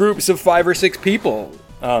groups of 5 or 6 people,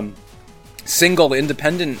 single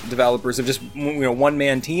independent developers of just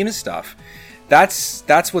one-man team stuff.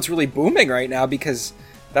 That's what's really booming right now because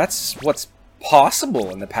that's what's possible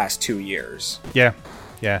in the past 2 years. Yeah.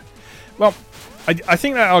 Well, I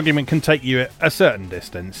think that argument can take you a certain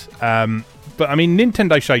distance. But, I mean,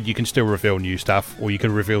 Nintendo showed you can still reveal new stuff, or you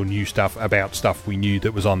can reveal new stuff about stuff we knew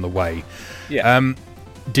that was on the way. Yeah.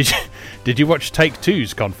 Did you watch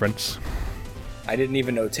Take-Two's conference? I didn't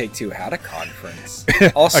even know Take-Two had a conference.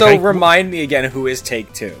 Also, remind me again, who is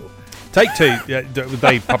Take-Two? Take-Two,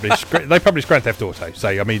 they publish Grand Theft Auto, so,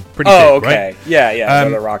 I mean, pretty big, okay. Right? Yeah,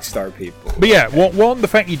 they're the Rockstar people. But yeah, one, the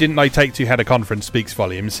fact you didn't know Take-Two had a conference speaks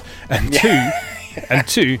volumes, and two,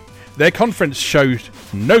 their conference showed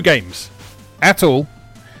no games at all,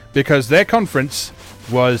 because their conference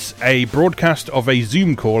was a broadcast of a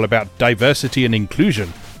Zoom call about diversity and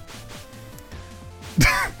inclusion.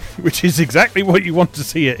 Which is exactly what you want to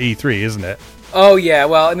see at E3, isn't it? Oh, yeah,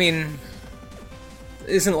 well, I mean,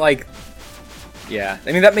 isn't like... Yeah,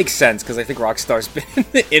 I mean, that makes sense, because I think Rockstar's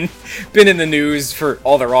been in the news for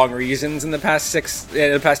all the wrong reasons in the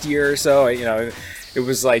past year or so. It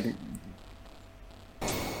was, like,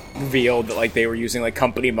 revealed that, like, they were using, like,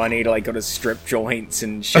 company money to, like, go to strip joints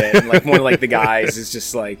and shit, and, like, one of, like, the guys is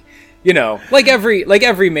just, like, like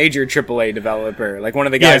every major AAA developer, like one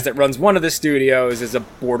of the guys that runs one of the studios is a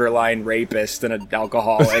borderline rapist and an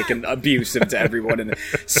alcoholic and abusive to everyone. And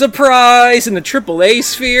surprise in the AAA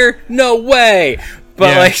sphere, no way.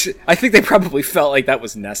 But like, I think they probably felt like that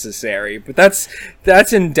was necessary. But that's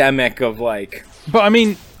endemic of like. But I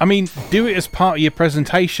mean, do it as part of your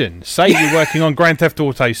presentation. Say you're working on Grand Theft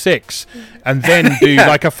Auto 6, and then do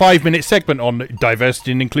like a 5-minute segment on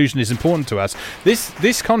diversity and inclusion is important to us.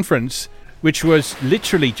 This conference, which was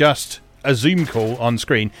literally just a Zoom call on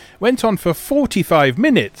screen, went on for 45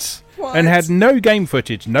 minutes and had no game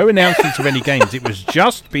footage, no announcements of any games. It was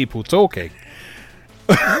just people talking.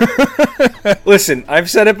 Listen, I've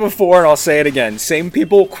said it before and I'll say it again. Same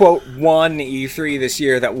people, quote, won E3 this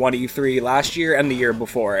year that won E3 last year and the year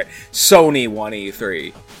before it. Sony won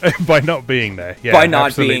E3. By not being there. Yeah, by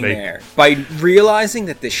not being there. By realizing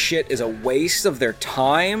that this shit is a waste of their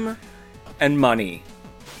time and money.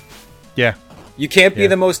 Yeah. You can't be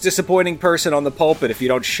the most disappointing person on the pulpit if you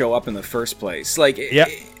don't show up in the first place. Like,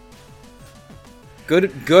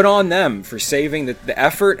 Good on them for saving the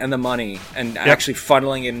effort and the money and actually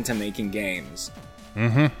funneling it into making games.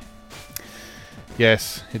 Mm-hmm.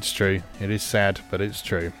 Yes, it's true. It is sad, but it's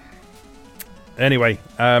true. Anyway,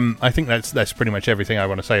 I think that's pretty much everything I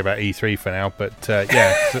want to say about E3 for now. But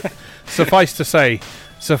suffice to say,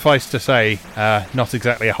 not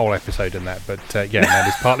exactly a whole episode in that. But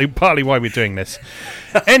that is partly why we're doing this.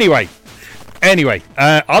 Anyway,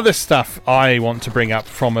 other stuff I want to bring up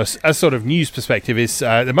from a sort of news perspective is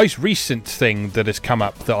the most recent thing that has come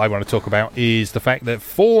up that I want to talk about is the fact that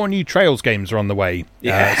 4 new Trails games are on the way.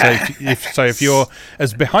 So if you're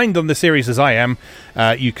as behind on the series as I am,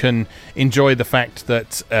 you can enjoy the fact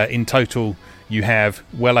that in total you have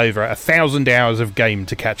well over 1,000 hours of game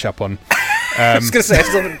to catch up on. I was going to say, I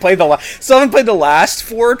still haven't played the last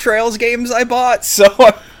 4 Trails games I bought, so...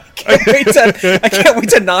 I can't wait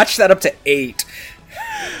to notch that up to 8.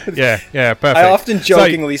 Yeah, perfect. I often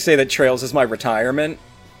jokingly say that Trails is my retirement.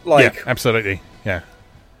 Like, yeah, absolutely. Yeah.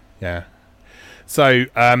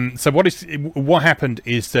 What happened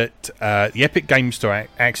is that the Epic Game Store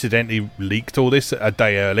accidentally leaked all this a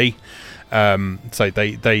day early. So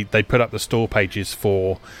they put up the store pages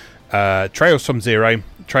for Trails from Zero,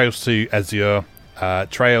 Trails to Azure,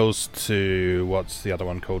 Trails to, what's the other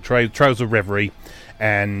one called? Trails of Reverie,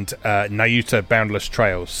 and Nayuta Boundless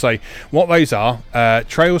Trails. So what those are,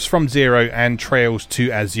 Trails from Zero and Trails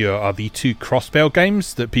to Azure are the two Crossbell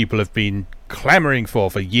games that people have been clamoring for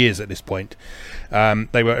years at this point.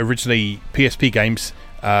 They were originally PSP games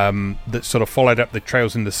that sort of followed up the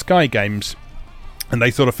Trails in the Sky games, and they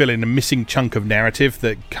sort of fill in a missing chunk of narrative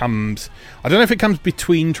that comes... I don't know if it comes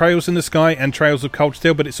between Trails in the Sky and Trails of Cold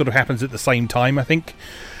Steel, but it sort of happens at the same time, I think.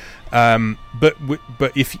 But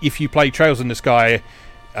if you play Trails in the Sky,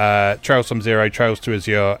 Trails from Zero, Trails to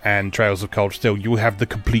Azure, and Trails of Cold Steel, you will have the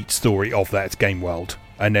complete story of that game world.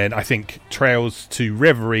 And then I think Trails to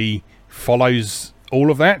Reverie follows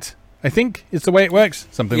all of that, I think, is the way it works.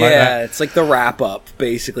 Something like that. Yeah, it's like the wrap-up,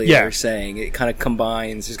 basically, they're saying. It kind of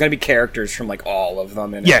combines. There's going to be characters from, like, all of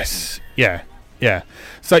them in it. Yes, yeah.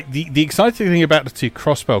 So the exciting thing about the two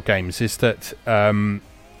Crossbell games is that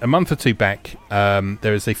a month or two back,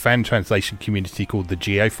 there is a fan translation community called the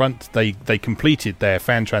Geofront. They completed their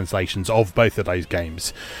fan translations of both of those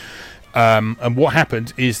games. And what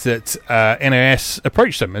happened is that NAS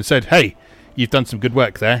approached them and said, hey, you've done some good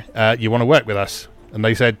work there. You want to work with us? And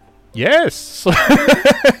they said, yes. So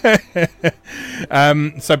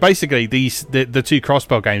basically, the two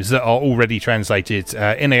Crossbell games that are already translated,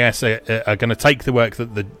 NAS are going to take the work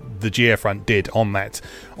that the Geofront did on that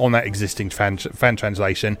existing fan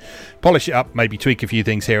translation, polish it up, maybe tweak a few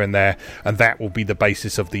things here and there, and that will be the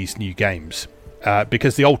basis of these new games.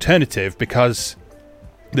 Because the alternative, because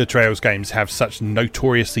the Trails games have such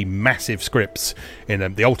notoriously massive scripts in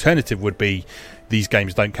them, the alternative would be these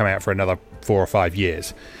games don't come out for another 4 or 5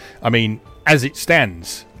 years. I mean, as it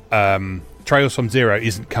stands, Trails from Zero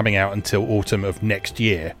isn't coming out until autumn of next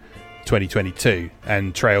year, 2022,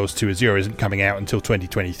 and Trails to Azure isn't coming out until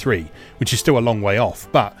 2023, which is still a long way off.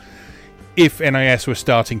 But if NAS were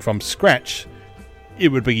starting from scratch, it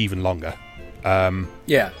would be even longer.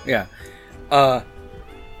 Yeah.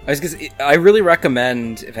 I really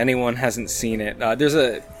recommend, if anyone hasn't seen it, there's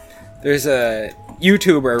a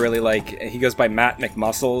YouTuber I really like. He goes by Matt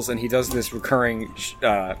McMuscles, and he does this recurring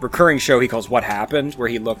show he calls What Happened, where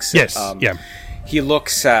he looks he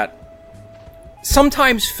looks at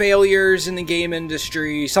sometimes failures in the game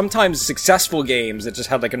industry, sometimes successful games that just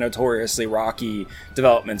had like a notoriously rocky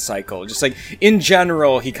development cycle. Just like in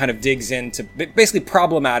general, he kind of digs into basically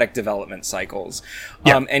problematic development cycles.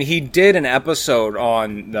 And he did an episode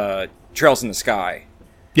on the Trails in the Sky.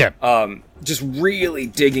 Just really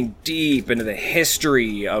digging deep into the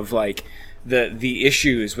history of like the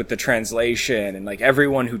issues with the translation, and like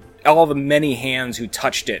all the many hands who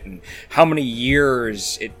touched it, and how many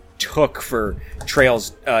years it took for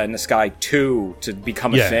Trails in the Sky 2 to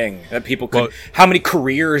become a thing that people could, how many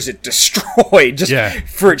careers it destroyed just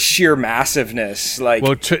for its sheer massiveness.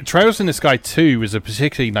 Trails in the Sky 2 was a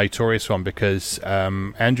particularly notorious one because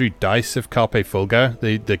Andrew Dice of Carpe Fulgur,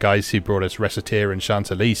 the guys who brought us Reciteer and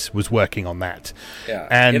Chantalise, was working on that.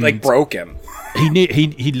 And it like broke him.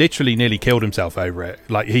 He literally nearly killed himself over it.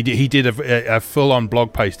 Like he did a full-on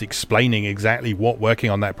blog post explaining exactly what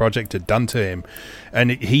working on that project had done to him,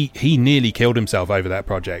 and he nearly killed himself over that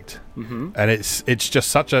project. And it's just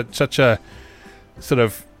such a sort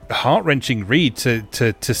of heart-wrenching read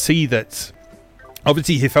to see that.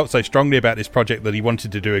 Obviously, he felt so strongly about this project that he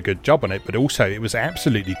wanted to do a good job on it, but also it was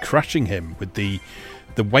absolutely crushing him with the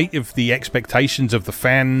weight of the expectations of the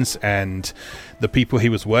fans and the people he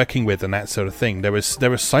was working with and that sort of thing. There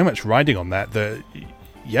was so much riding on that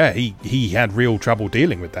he had real trouble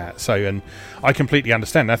dealing with that. So, and I completely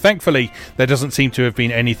understand. Now, thankfully, there doesn't seem to have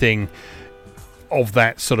been anything of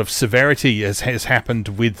that sort of severity as has happened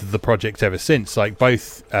with the project ever since. Like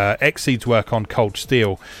both Exceed's work on Cold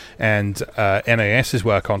Steel and NAS's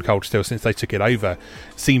work on Cold Steel since they took it over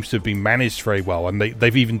seems to have been managed very well, and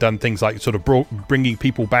they've even done things like sort of bringing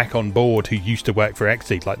people back on board who used to work for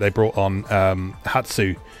Exceed. Like they brought on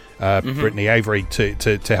Hutsu, Brittany Avery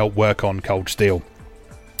to help work on Cold Steel,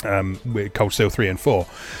 with Cold Steel 3 and 4,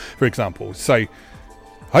 for example. So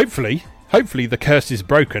hopefully the curse is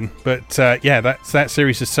broken, but that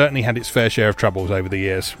series has certainly had its fair share of troubles over the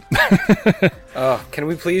years. Can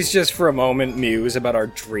we please just for a moment muse about our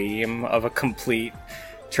dream of a complete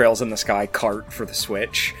Trails in the Sky cart for the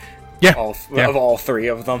Switch? Of all three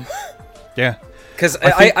of them. Yeah. Because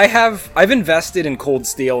I've invested in Cold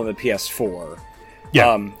Steel in the PS4.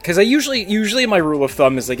 Yeah. Because I usually my rule of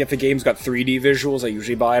thumb is like if a game's got 3D visuals, I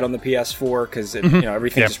usually buy it on the PS4 because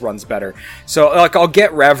everything just runs better. So like I'll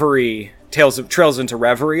get Reverie, Trails into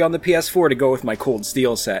Reverie on the PS4 to go with my Cold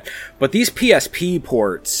Steel set. But these PSP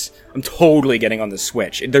ports, I'm totally getting on the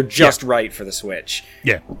Switch. They're just right for the Switch.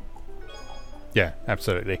 Yeah. Yeah,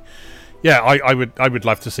 absolutely. Yeah, I would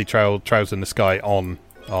love to see Trails in the Sky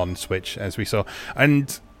on Switch, as we saw.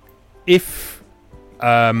 And if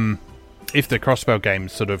the Crossbow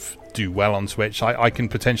games sort of do well on Switch, I can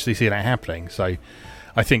potentially see that happening. So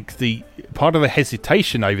I think the part of the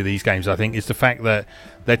hesitation over these games, I think, is the fact that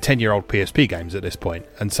they're 10-year-old PSP games at this point.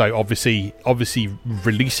 And so obviously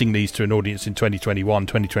releasing these to an audience in 2021,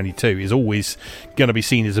 2022 is always going to be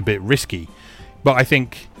seen as a bit risky. But I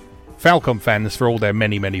think Falcom fans, for all their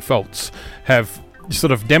many, many faults, have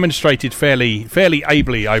sort of demonstrated fairly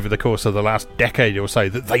ably over the course of the last decade or so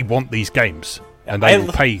that they want these games. And they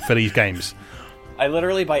will pay for these games. I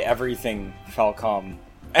literally buy everything Falcom.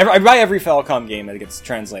 I buy every Falcom game that gets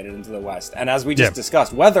translated into the West. And as we just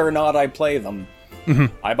discussed, whether or not I play them,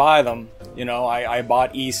 I buy them. You know, I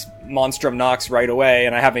bought Ys Monstrum Nox right away,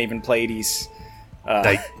 and I haven't even played Ys.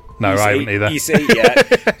 No, I haven't either. Ys 8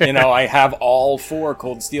 yet. You know, I have all 4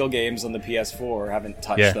 Cold Steel games on the PS4. Haven't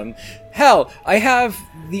touched them. Hell, I have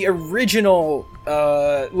the original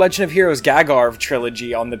Legend of Heroes Gagarv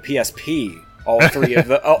trilogy on the PSP. All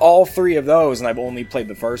three of those, and I've only played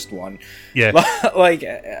the first one. Yeah, like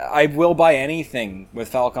I will buy anything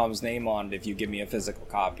with Falcom's name on it if you give me a physical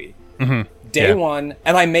copy. Day one,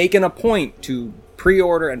 and I make it a point to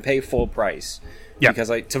pre-order and pay full price. Because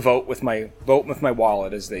to vote with my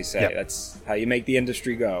wallet, as they say. That's how you make the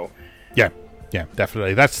industry go. Yeah,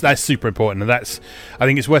 definitely. That's super important, and I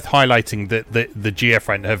think it's worth highlighting that the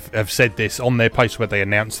GF have said this on their post where they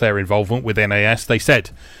announced their involvement with NAS. They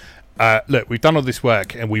said, look, we've done all this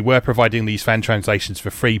work and we were providing these fan translations for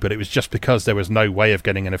free, but it was just because there was no way of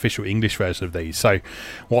getting an official English version of these. So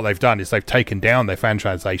what they've done is they've taken down their fan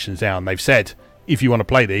translations down. They've said, if you want to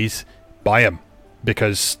play these, buy them,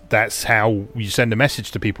 because that's how you send a message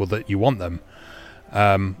to people that you want them.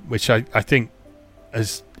 Which I think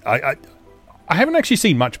I haven't actually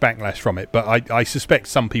seen much backlash from it, but I suspect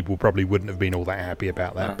some people probably wouldn't have been all that happy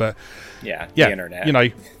about that. But the internet,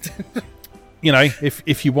 you know,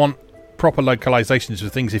 if you want proper localizations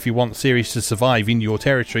of things, if you want series to survive in your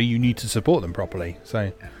territory, you need to support them properly.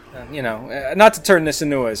 So, not to turn this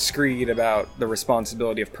into a screed about the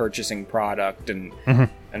responsibility of purchasing product and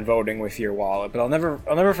voting with your wallet, but I'll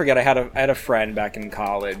never forget. I had a friend back in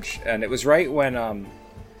college, and it was right when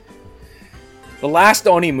the last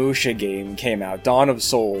Onimusha game came out, Dawn of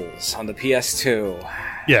Souls, on the PS2.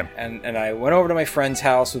 Yeah, and I went over to my friend's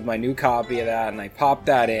house with my new copy of that, and I popped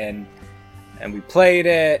that in. And we played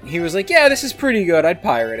it. He was like, yeah, this is pretty good. I'd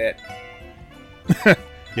pirate it.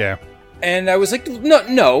 Yeah. And I was like,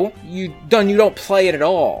 no, you don't play it at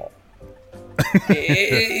all.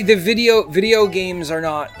 The video games are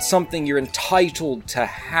not something you're entitled to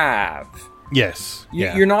have. Yes.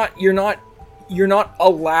 You're not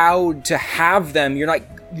allowed to have them. You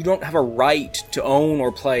don't have a right to own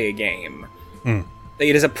or play a game.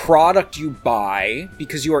 It is a product you buy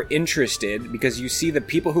because you are interested, because you see the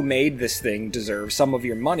people who made this thing deserve some of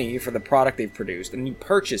your money for the product they've produced, and you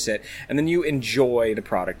purchase it, and then you enjoy the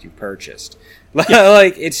product you purchased.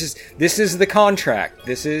 Like, it's just, this is the contract.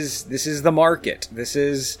 This is the market. This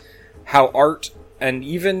is how art, and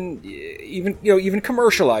even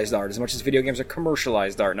commercialized art, as much as video games are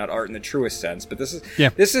commercialized art, not art in the truest sense, but this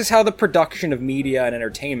is how the production of media and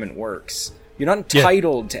entertainment works. You're not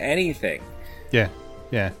entitled to anything.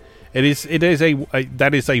 Yeah, it is that is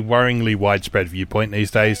a worryingly widespread viewpoint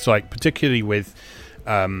these days. Like, particularly with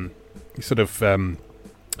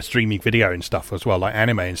streaming video and stuff as well, like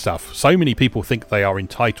anime and stuff. So many people think they are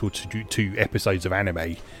entitled to episodes of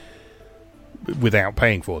anime without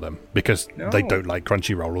paying for them because they don't like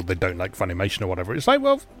Crunchyroll or they don't like Funimation or whatever. It's like,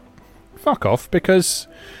 well, fuck off, because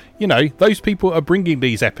those people are bringing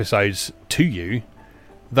these episodes to you.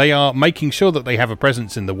 They are making sure that they have a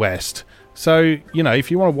presence in the West. So, if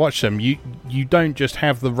you want to watch them, you don't just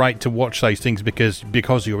have the right to watch those things because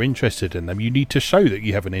you're interested in them. You need to show that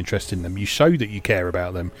you have an interest in them. You show that you care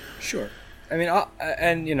about them. Sure. I mean,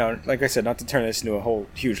 like I said, not to turn this into a whole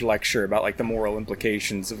huge lecture about, like, the moral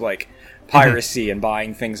implications of, like, piracy and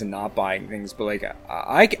buying things and not buying things, but like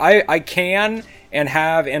I can and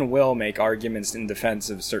have and will make arguments in defense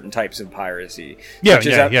of certain types of piracy,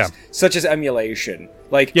 such as emulation.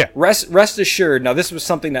 Like, rest assured. Now, this was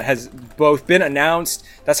something that has both been announced.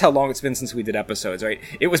 That's how long it's been since we did episodes, right?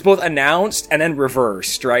 It was both announced and then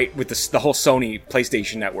reversed, right, with the whole Sony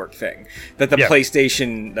PlayStation Network thing, that the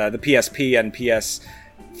PlayStation, the PSP and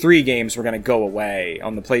PS3 games were going to go away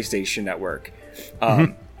on the PlayStation Network.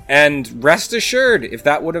 And rest assured, if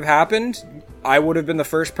that would have happened, I would have been the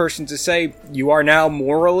first person to say, you are now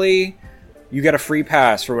morally, you get a free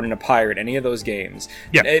pass for wanting to pirate any of those games.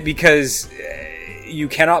 Yeah. Because you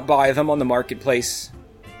cannot buy them on the marketplace.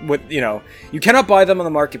 You cannot buy them on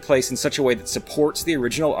the marketplace in such a way that supports the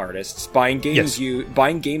original artists. Buying games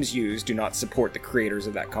used do not support the creators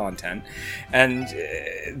of that content, and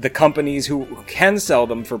the companies who can sell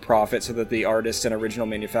them for profit so that the artists and original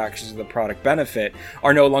manufacturers of the product benefit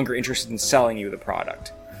are no longer interested in selling you the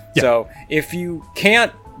product. Yeah. So if you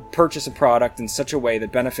can't purchase a product in such a way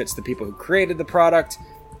that benefits the people who created the product,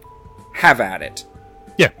 have at it.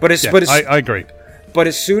 Yeah, I agree. But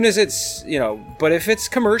as soon as it's, but if it's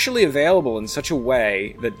commercially available in such a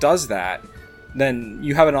way that does that, then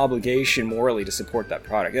you have an obligation morally to support that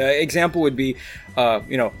product. Example would be,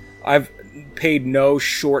 I've paid no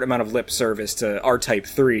short amount of lip service to R-Type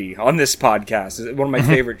 3 on this podcast. It's one of my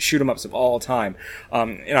favorite shoot-'em-ups of all time.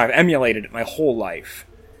 I've emulated it my whole life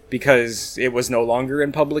because it was no longer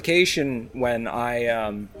in publication when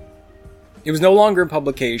I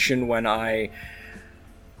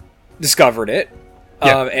discovered it.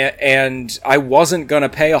 Yeah. And I wasn't going to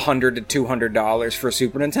pay $100 to $200 for a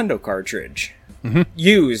Super Nintendo cartridge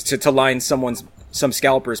used to line some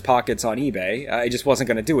scalper's pockets on eBay. I just wasn't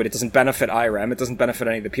going to do it. It doesn't benefit IREM. It doesn't benefit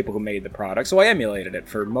any of the people who made the product. So I emulated it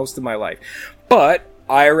for most of my life. But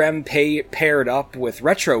IREM paired up with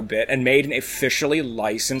Retrobit and made an officially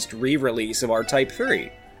licensed re-release of R-Type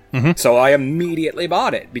 3. So I immediately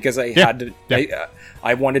bought it because I had to.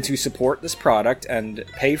 I wanted to support this product and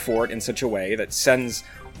pay for it in such a way that sends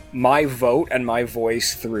my vote and my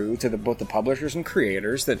voice through to both the publishers and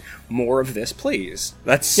creators that more of this, please.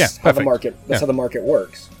 That's how the market. That's how the market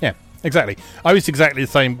works. Yeah, exactly. I was exactly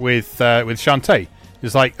the same with Shantae.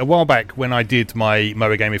 It's like a while back when I did my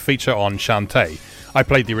Moa Gaming feature on Shantae. I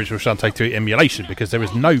played the original Shantae 2 emulation because there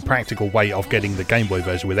was no practical way of getting the Game Boy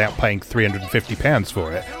version without paying £350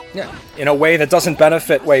 for it. Yeah, in a way that doesn't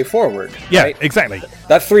benefit Way Forward. Yeah, right? Exactly.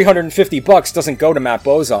 That $350 doesn't go to Matt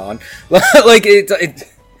Bozon. Like it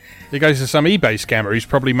goes to some eBay scammer who's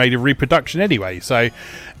probably made a reproduction anyway. So,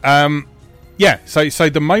 so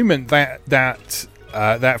the moment that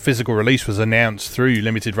physical release was announced through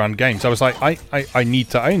Limited Run Games, I was like, I need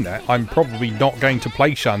to own that. I'm probably not going to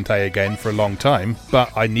play Shantae again for a long time,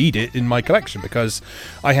 but I need it in my collection because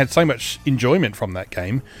I had so much enjoyment from that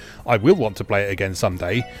game. I will want to play it again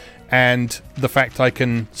someday, and the fact I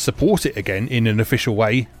can support it again in an official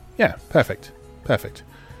way, perfect.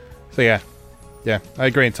 So yeah, I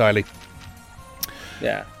agree entirely.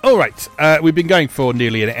 Yeah. All right. We've been going for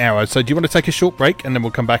nearly an hour, so do you want to take a short break and then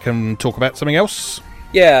we'll come back and talk about something else?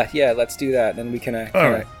 Yeah, let's do that. Then we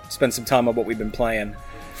can spend some time on what we've been playing.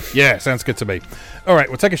 Yeah, sounds good to me. All right,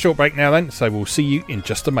 we'll take a short break now then, so we'll see you in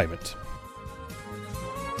just a moment.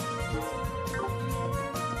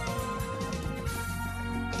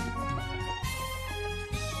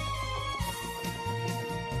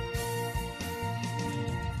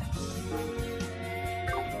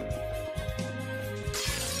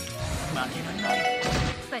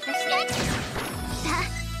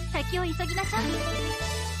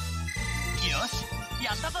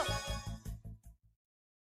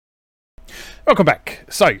 Welcome back.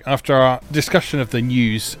 So, after our discussion of the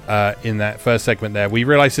news in that first segment there, we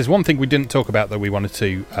realised there's one thing we didn't talk about that we wanted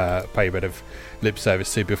to pay a bit of lip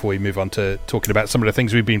service to before we move on to talking about some of the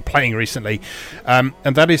things we've been playing recently. And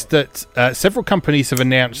that is that several companies have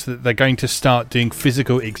announced that they're going to start doing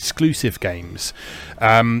physical exclusive games.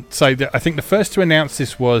 I think the first to announce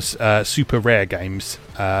this was Super Rare Games,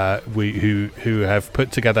 who have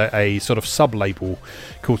put together a sort of sub-label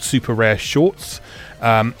called Super Rare Shorts.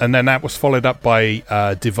 And then that was followed up by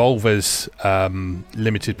Devolver's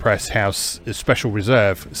limited press house Special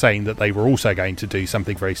Reserve saying that they were also going to do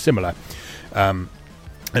something very similar and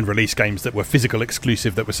release games that were physical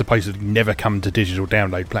exclusive that were supposedly never come to digital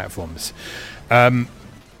download platforms.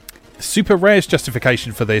 Super Rare's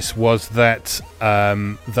justification for this was that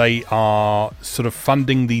they are sort of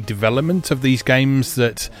funding the development of these games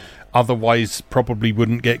that otherwise probably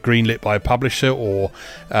wouldn't get greenlit by a publisher, or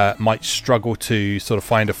might struggle to sort of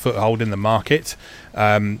find a foothold in the market.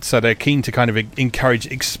 So they're keen to kind of encourage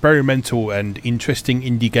experimental and interesting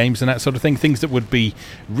indie games and that sort of thing, things that would be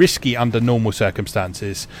risky under normal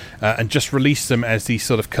circumstances, and just release them as these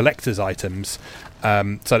sort of collector's items,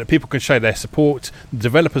 so that people can show their support. The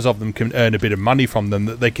developers of them can earn a bit of money from them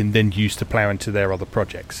that they can then use to plow into their other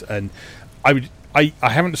projects. And I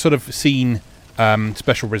haven't sort of seen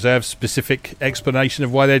Special Reserve's specific explanation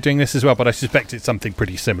of why they're doing this as well, but I suspect it's something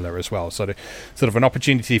pretty similar as well. So sort of an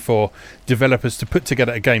opportunity for developers to put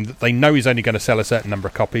together a game that they know is only going to sell a certain number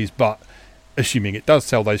of copies, but assuming it does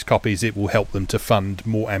sell those copies, it will help them to fund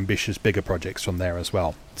more ambitious, bigger projects from there as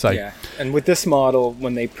well. So yeah, and with this model,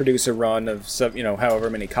 when they produce a run of however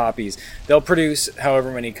many copies, they'll produce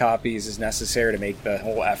however many copies is necessary to make the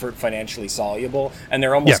whole effort financially soluble, and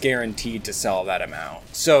they're almost guaranteed to sell that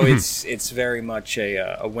amount. So it's very much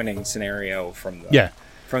a winning scenario from the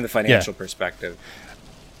financial perspective.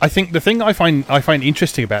 I think the thing I find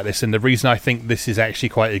interesting about this, and the reason I think this is actually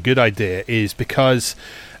quite a good idea, is because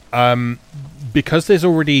there's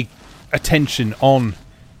already attention on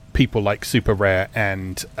people like Super Rare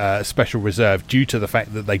and Special Reserve due to the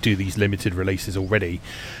fact that they do these limited releases already.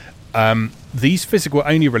 These physical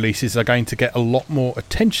only releases are going to get a lot more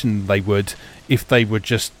attention than they would if they were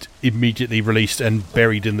just immediately released and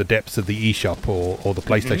buried in the depths of the eShop or the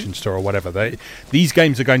PlayStation Store or whatever. These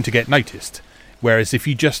games are going to get noticed. Whereas if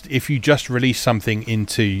you just release something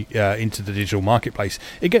into the digital marketplace,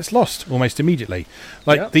 it gets lost almost immediately.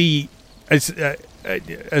 As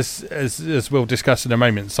we'll discuss in a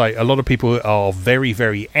moment, so a lot of people are very,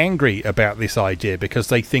 very angry about this idea because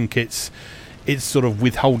they think it's sort of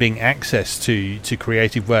withholding access to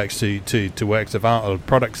creative works, to works of art or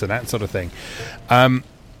products and that sort of thing.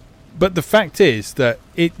 But the fact is that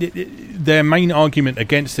their main argument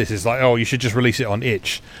against this is like, oh, you should just release it on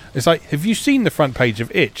itch. It's like, have you seen the front page of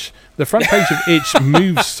itch? The front page of itch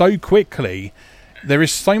moves so quickly. There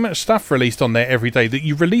is so much stuff released on there every day that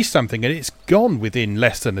you release something and it's gone within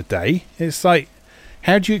less than a day. It's like,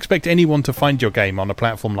 how do you expect anyone to find your game on a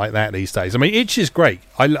platform like that these days? I mean, itch is great.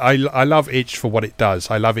 I love itch for what it does.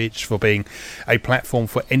 I love itch for being a platform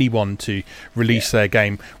for anyone to release their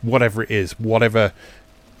game, whatever it is, whatever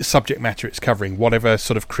subject matter it's covering, whatever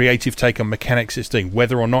sort of creative take on mechanics it's doing,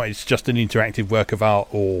 whether or not it's just an interactive work of art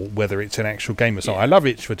or whether it's an actual game or something. I love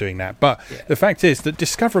itch for doing that, but the fact is that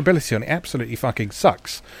discoverability on it absolutely fucking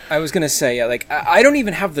sucks. I was gonna say, I don't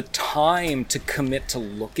even have the time to commit to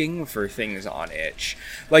looking for things on itch.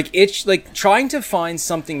 Itch, trying to find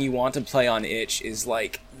something you want to play on itch is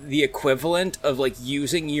like the equivalent of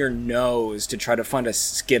using your nose to try to find a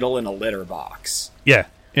Skittle in a litter box. Yeah.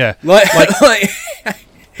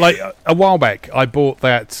 Like a while back, I bought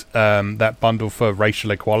that bundle for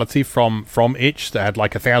racial equality from itch that had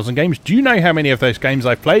 1,000 games. Do you know how many of those games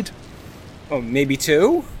I've played? Oh, maybe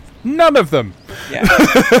 2? None of them. Yeah.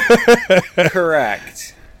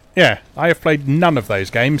 Correct. Yeah, I have played none of those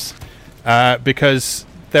games because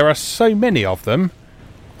there are so many of them.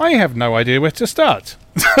 I have no idea where to start.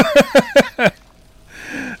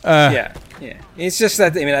 Yeah. It's just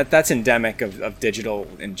that that's endemic of digital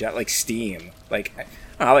and like Steam.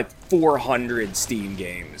 I don't know, 400 Steam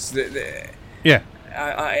games. Yeah.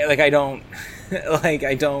 I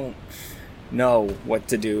don't know what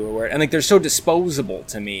to do or where, and they're so disposable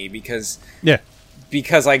to me because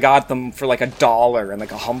I got them for $1 in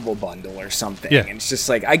a Humble Bundle or something. Yeah. And it's just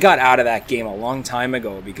I got out of that game a long time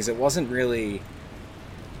ago because it wasn't really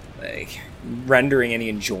rendering any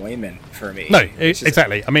enjoyment for me. No,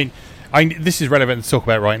 exactly. I mean, this is relevant to talk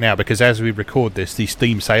about right now because as we record this, the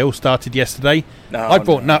Steam sale started yesterday. I have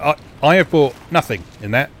bought nothing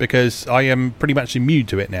in that because I am pretty much immune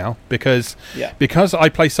to it now because I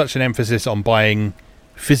place such an emphasis on buying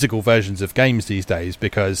physical versions of games these days,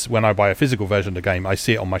 because when I buy a physical version of a game, I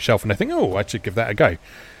see it on my shelf and I think, oh, I should give that a go.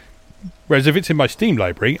 Whereas if it's in my Steam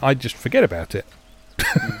library, I just forget about it.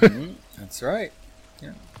 That's right.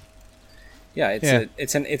 Yeah,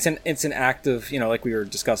 it's an act of, like we were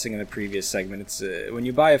discussing in the previous segment. It's when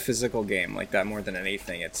you buy a physical game like that, more than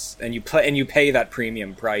anything, and you pay that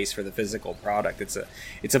premium price for the physical product. It's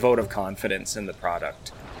a vote of confidence in the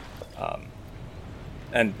product,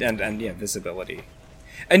 and visibility.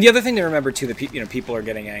 And the other thing to remember too, that people are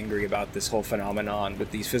getting angry about this whole phenomenon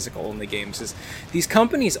with these physical only games, is these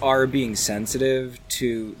companies are being sensitive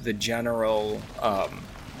to the general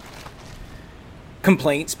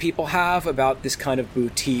complaints people have about this kind of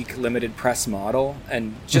boutique limited press model,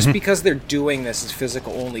 and just because they're doing this as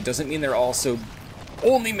physical only doesn't mean they're also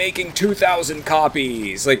only making 2,000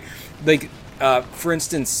 copies. for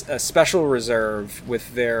instance, a Special Reserve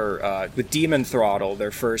with their with Demon Throttle,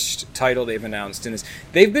 their first title they've announced, and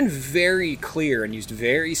they've been very clear and used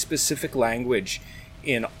very specific language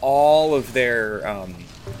in all of their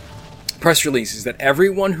press releases that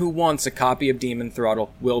everyone who wants a copy of Demon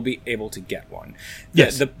Throttle will be able to get one.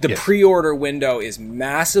 The pre-order window is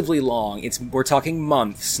massively long. We're talking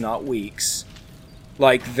months, not weeks.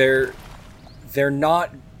 Like they're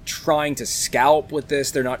not trying to scalp with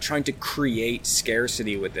this. They're not trying to create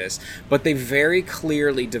scarcity with this, but they very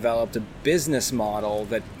clearly developed a business model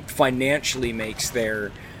that financially makes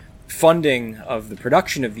their funding of the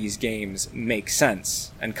production of these games make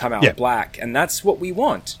sense and come out black. And that's what we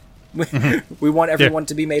want. We want everyone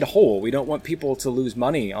to be made whole. We don't want people to lose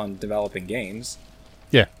money on developing games.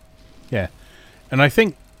 Yeah. And I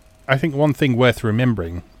think one thing worth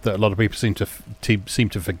remembering that a lot of people seem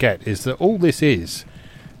to forget is that all this is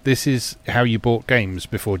how you bought games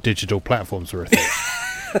before digital platforms were a thing.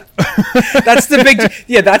 That's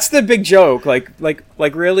the big joke.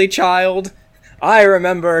 Like really, child? I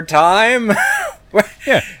remember a time.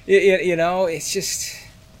 You know, it's just.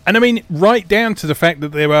 And I mean, right down to the fact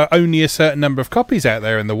that there were only a certain number of copies out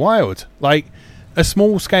there in the wild. Like a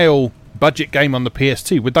small scale budget game on the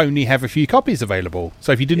PS2 would only have a few copies available.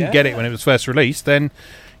 So if you didn't get it when it was first released, then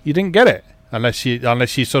you didn't get it unless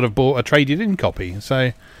you sort of bought a traded in copy.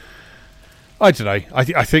 So I don't know.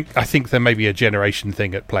 I think there may be a generation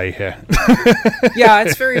thing at play here. Yeah,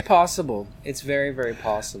 it's very possible. It's very, very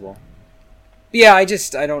possible. Yeah, I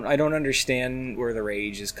don't understand where the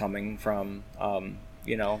rage is coming from.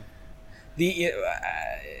 You know,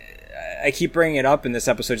 I keep bringing it up in this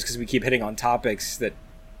episode just because we keep hitting on topics that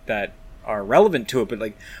are relevant to it. But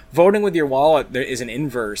like voting with your wallet, there is an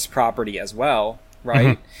inverse property as well,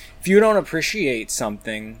 right? Mm-hmm. If you don't appreciate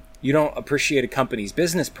something, you don't appreciate a company's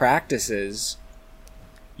business practices,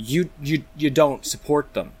 you don't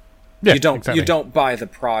support them. Yeah, you don't exactly. You don't buy the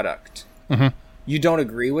product. Mm-hmm. You don't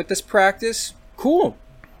agree with this practice? Cool.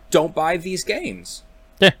 Don't buy these games.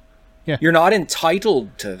 Yeah. You're not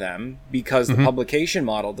entitled to them because the publication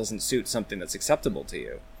model doesn't suit something that's acceptable to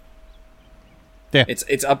you. Yeah.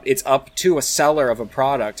 It's up to a seller of a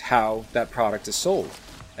product how that product is sold.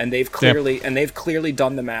 And they've clearly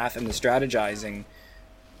done the math and the strategizing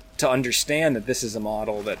to understand that this is a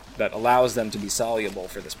model that allows them to be soluble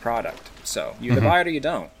for this product. So you either buy it or you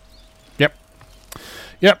don't.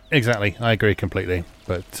 Yep, exactly. I agree completely.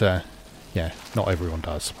 But not everyone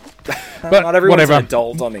does. But not everyone's an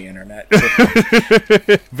adult on the internet.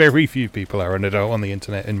 Very few people are an adult on the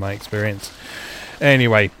internet, in my experience.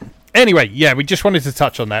 Anyway, yeah, we just wanted to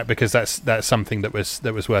touch on that because that's something that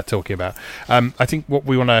was worth talking about. I think what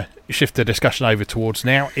we want to shift the discussion over towards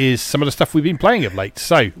now is some of the stuff we've been playing of late.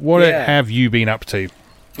 So, what have you been up to?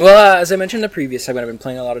 Well, as I mentioned in the previous segment, I've been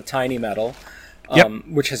playing a lot of Tiny Metal,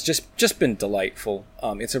 which has just been delightful.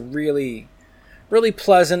 It's a really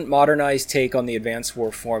pleasant, modernized take on the Advance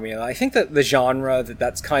War formula. I think that the genre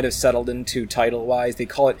that's kind of settled into title-wise, they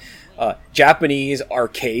call it Japanese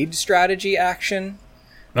arcade strategy action.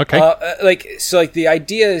 Okay. The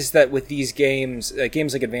idea is that with these games,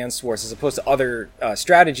 games like Advance Wars, as opposed to other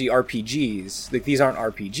strategy RPGs, like these aren't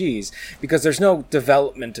RPGs because there's no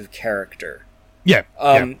development of character. Yeah.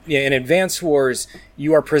 In Advance Wars,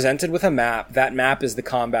 you are presented with a map. That map is the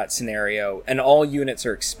combat scenario, and all units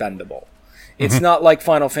are expendable. It's not like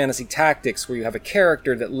Final Fantasy Tactics, where you have a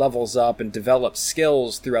character that levels up and develops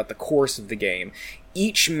skills throughout the course of the game.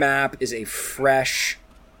 Each map is a fresh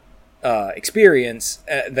experience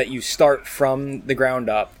that you start from the ground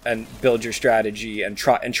up and build your strategy and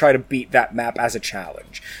try to beat that map as a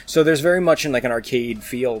challenge. So there's very much in like an arcade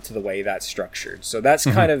feel to the way that's structured. So that's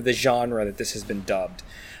kind of the genre that this has been dubbed.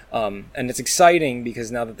 And it's exciting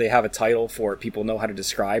because now that they have a title for it, people know how to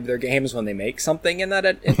describe their games when they make something in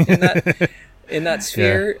that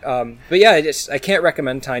sphere. Yeah. But yeah, I can't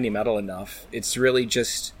recommend Tiny Metal enough. It's really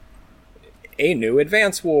just a new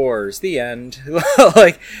Advance Wars, the end.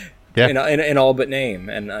 In all but name,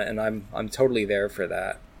 and I'm totally there for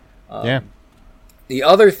that. The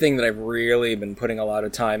other thing that I've really been putting a lot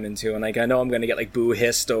of time into, and I know I'm going to get boo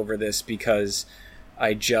hissed over this because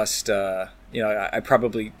I just I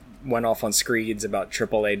probably went off on screeds about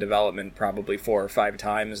AAA development probably 4 or 5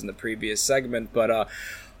 times in the previous segment, but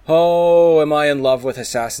am I in love with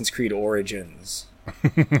Assassin's Creed Origins?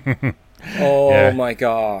 My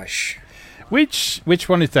gosh. Which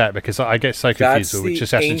one is that? Because I get so confused with which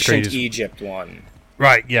Assassin's Creed is. Ancient Egypt one.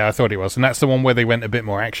 Right, yeah, I thought it was. And that's the one where they went a bit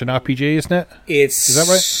more action RPG, isn't it? Is that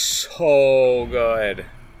right? So good.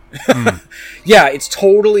 Yeah, it's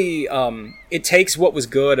totally... it takes what was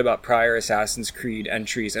good about prior Assassin's Creed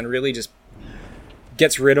entries and really just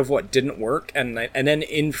gets rid of what didn't work, and then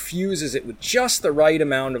infuses it with just the right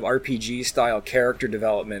amount of RPG style character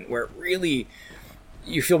development, where it really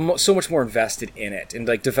you feel so much more invested in it and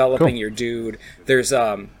like developing your dude. There's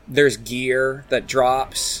gear that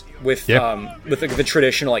drops with like the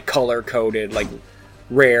traditional like color coded like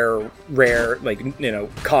rare like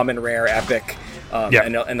common, rare, epic,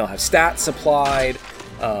 and they'll have stats applied.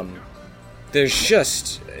 There's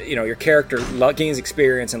just your character gains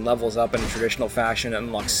experience and levels up in a traditional fashion, and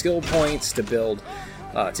unlocks skill points to build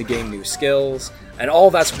to gain new skills, and all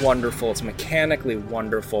that's wonderful. It's mechanically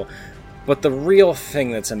wonderful. But the real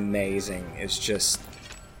thing that's amazing is just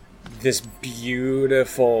this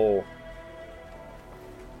beautiful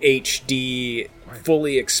HD,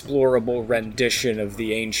 fully explorable rendition of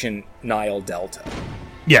the ancient Nile Delta.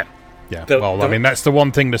 Yeah. I mean, that's the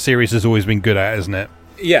one thing the series has always been good at, isn't it?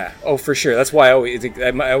 Yeah, for sure. That's why I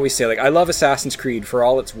always say, like, I love Assassin's Creed for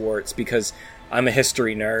all its warts, because I'm a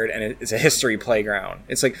history nerd, and it's a history playground.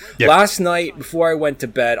 It's like, last night, before I went to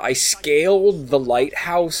bed, I scaled the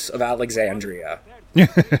lighthouse of Alexandria.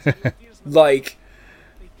 Like,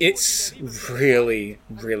 it's really,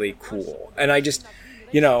 really cool. And I just,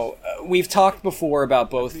 we've talked before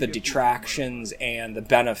about both the detractions and the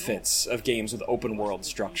benefits of games with open world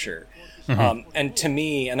structure. And to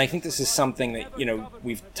me, and I think this is something that,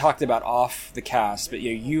 we've talked about off the cast, but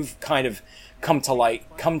you've kind of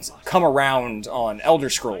come around on Elder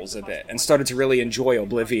Scrolls a bit and started to really enjoy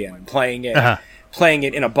Oblivion, playing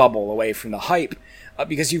it in a bubble away from the hype,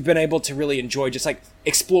 because you've been able to really enjoy just like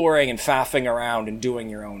exploring and faffing around and doing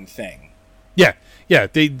your own thing. Yeah.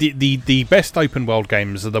 The best open world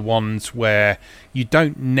games are the ones where you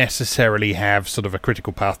don't necessarily have sort of a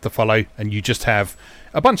critical path to follow, and you just have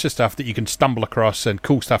a bunch of stuff that you can stumble across and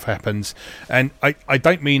cool stuff happens. And I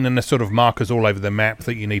don't mean in the sort of markers all over the map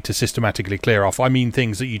that you need to systematically clear off. I mean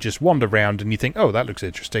things that you just wander around and you think, oh, that looks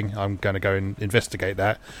interesting, I'm going to go and investigate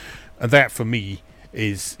that. And that for me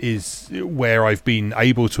is where I've been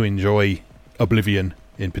able to enjoy Oblivion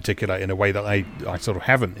in particular in a way that I sort of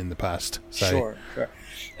haven't in the past. So. Sure.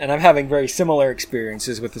 And I'm having very similar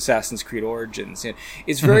experiences with Assassin's Creed Origins.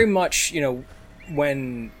 It's very much,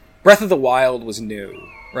 when Breath of the Wild was new,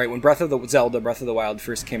 right? When Zelda Breath of the Wild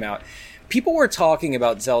first came out, people were talking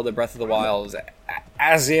about Zelda Breath of the Wild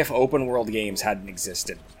as if open world games hadn't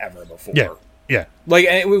existed ever before. Yeah. Like,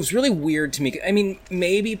 and it was really weird to me. I mean,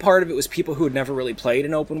 maybe part of it was people who had never really played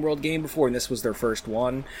an open world game before, and this was their first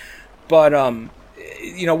one. But,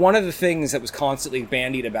 one of the things that was constantly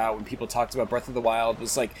bandied about when people talked about Breath of the Wild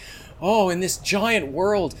was like, oh, in this giant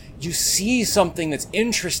world, you see something that's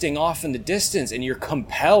interesting off in the distance, and you're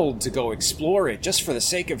compelled to go explore it just for the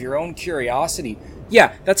sake of your own curiosity.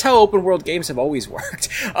 Yeah, that's how open world games have always worked.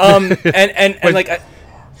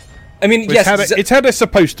 It's how they're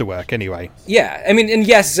supposed to work anyway. Yeah, I mean, and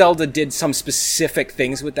yes, Zelda did some specific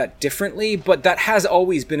things with that differently, but that has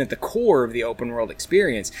always been at the core of the open world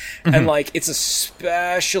experience. And it's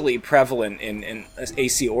especially prevalent in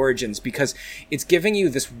AC Origins, because it's giving you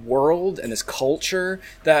this world and this culture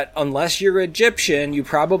that, unless you're Egyptian,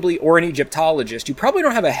 or an Egyptologist, you probably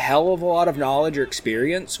don't have a hell of a lot of knowledge or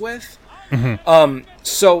experience with.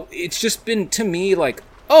 So it's just been, to me, like,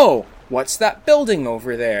 oh, what's that building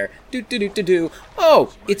over there?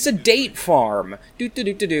 Oh, it's a date farm.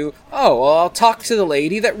 Oh, well, I'll talk to the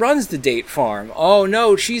lady that runs the date farm. Oh,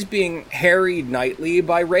 no, she's being harried nightly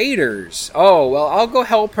by raiders. Oh, well, I'll go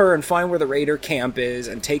help her and find where the raider camp is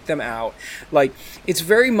and take them out. Like, it's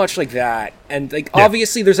very much like that. And,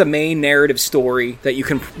 obviously there's a main narrative story that you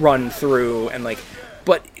can run through, and,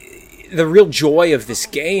 but the real joy of this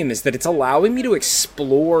game is that it's allowing me to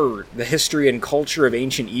explore the history and culture of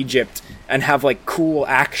ancient Egypt and have cool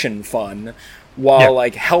action fun while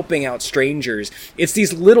helping out strangers. It's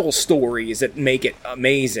these little stories that make it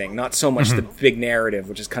amazing, not so much the big narrative,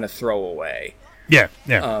 which is kind of throwaway. Yeah.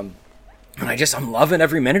 And I'm loving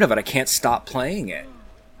every minute of it. I can't stop playing it.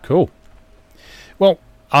 Cool. Well,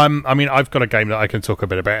 I've got a game that I can talk a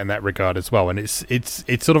bit about in that regard as well, and it's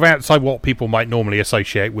sort of outside what people might normally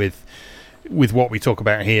associate with what we talk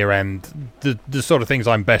about here and the sort of things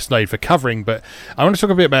I'm best known for covering. But I want to talk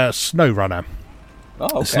a bit about SnowRunner. Oh,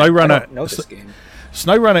 okay. SnowRunner. I don't know this game.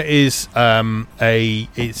 SnowRunner is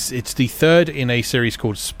it's the third in a series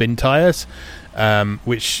called Spin Tires,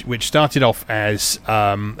 which started off as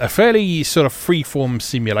a fairly sort of freeform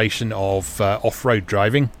simulation of off-road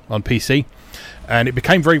driving on PC. And it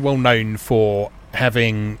became very well known for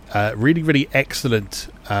having really, really excellent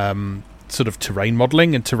sort of terrain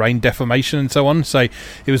modelling and terrain deformation and so on. So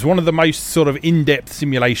it was one of the most sort of in-depth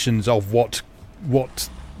simulations of what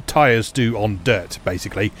tyres do on dirt,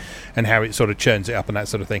 basically, and how it sort of churns it up and that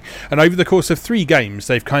sort of thing. And over the course of 3 games,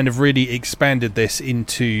 they've kind of really expanded this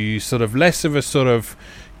into sort of less of a sort of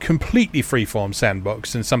completely freeform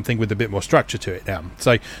sandbox and something with a bit more structure to it now.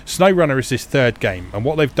 So SnowRunner is this 3rd game, and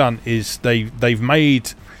what they've done is they've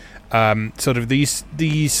made sort of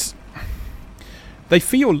these they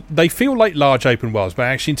feel like large open worlds, but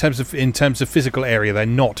actually in terms of physical area, they're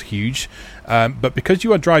not huge. But because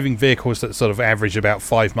you are driving vehicles that sort of average about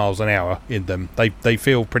 5 miles an hour in them, they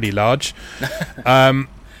feel pretty large.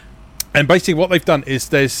 And basically what they've done is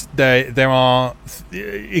there are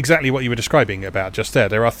exactly what you were describing about just there.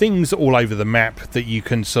 There are things all over the map that you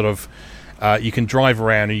can sort of you can drive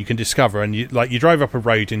around and you can discover, and you drive up a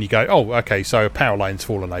road and you go, oh, okay, so a power line's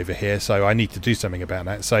fallen over here, so I need to do something about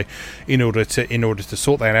that. So in order to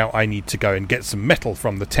sort that out, I need to go and get some metal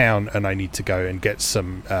from the town, and I need to go and get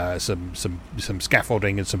some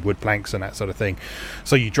scaffolding and some wood planks and that sort of thing.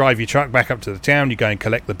 So you drive your truck back up to the town, you go and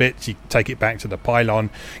collect the bits, you take it back to the pylon,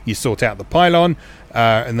 you sort out the pylon,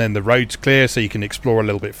 and then the road's clear, so you can explore a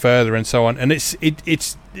little bit further and so on. And it's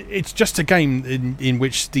just a game in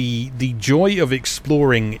which the joy of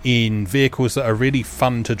exploring in vehicles that are really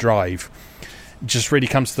fun to drive just really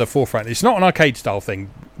comes to the forefront. It's not an arcade style thing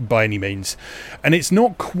by any means, and it's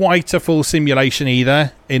not quite a full simulation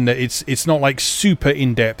either, in that it's not like super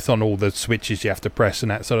in-depth on all the switches you have to press and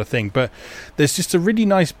that sort of thing, but there's just a really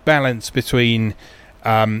nice balance between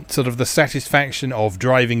sort of the satisfaction of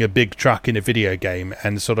driving a big truck in a video game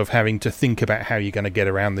and sort of having to think about how you're going to get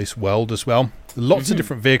around this world as well. Lots of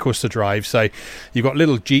different vehicles to drive. So you've got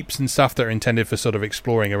little jeeps and stuff that are intended for sort of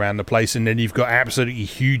exploring around the place, and then you've got absolutely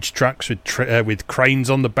huge trucks with cranes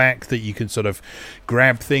on the back that you can sort of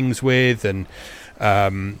grab things with and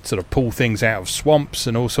sort of pull things out of swamps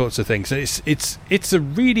and all sorts of things. It's a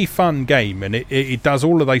really fun game, and it does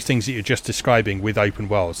all of those things that you're just describing with open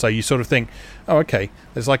world. So you sort of think, oh, okay,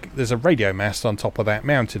 there's a radio mast on top of that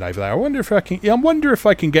mountain over there. I wonder if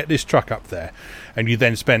I can get this truck up there. And you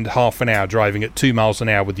then spend half an hour driving at 2 miles an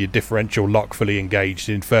hour with your differential lock fully engaged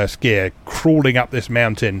in first gear, crawling up this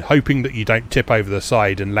mountain, hoping that you don't tip over the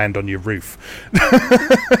side and land on your roof.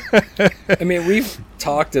 I mean, we've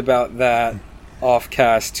talked about that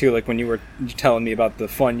off-cast too, like when you were telling me about the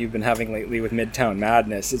fun you've been having lately with Midtown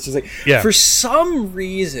Madness. It's just like, for some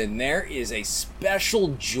reason, there is a special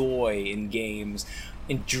joy in games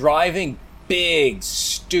in driving big,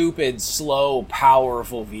 stupid, slow,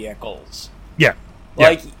 powerful vehicles. Yeah.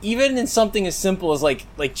 Like, even in something as simple as like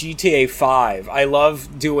GTA 5, I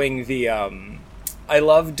love doing the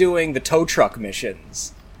tow truck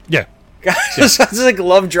missions. Yeah. I just like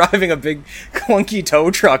love driving a big clunky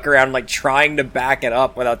tow truck around, like trying to back it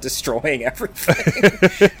up without destroying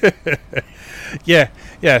everything. Yeah.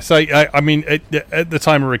 So I mean, at the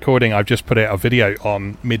time of recording, I've just put out a video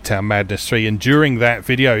on Midtown Madness 3, and during that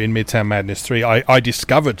video in Midtown Madness 3, I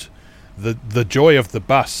discovered the joy of the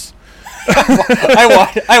bus.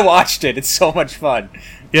 I watched it. It's so much fun.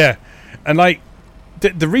 Yeah, and like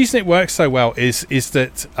the reason it works so well is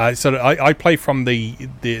that I play from the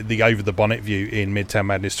over the bonnet view in Midtown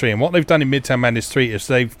Madness 3, and what they've done in Midtown Madness 3 is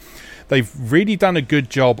they've really done a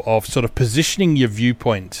good job of sort of positioning your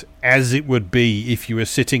viewpoint as it would be if you were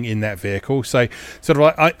sitting in that vehicle. So sort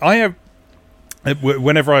of I have.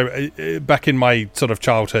 Whenever back in my sort of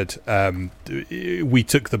childhood, we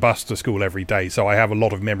took the bus to school every day, so I have a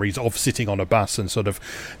lot of memories of sitting on a bus and sort of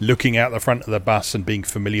looking out the front of the bus and being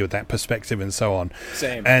familiar with that perspective and so on.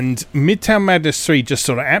 Same. And Midtown Madness 3 just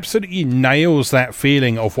sort of absolutely nails that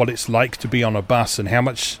feeling of what it's like to be on a bus and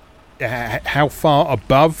how far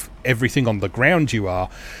above everything on the ground you are.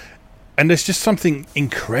 And there's just something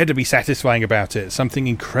incredibly satisfying about it, something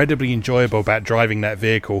incredibly enjoyable about driving that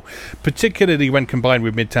vehicle, particularly when combined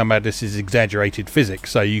with Midtown Madness's exaggerated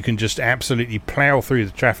physics. So you can just absolutely plow through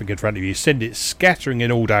the traffic in front of you, send it scattering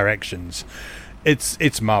in all directions.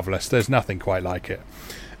 It's marvellous. There's nothing quite like it.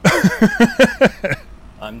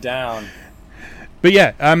 I'm down. But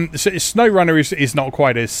yeah, so SnowRunner is not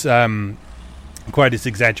quite as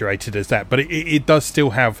exaggerated as that, but it does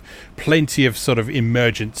still have plenty of sort of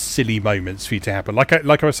emergent silly moments for you to happen. Like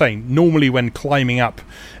I was saying, normally when climbing up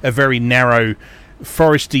a very narrow,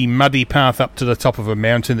 foresty, muddy path up to the top of a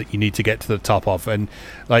mountain that you need to get to the top of, and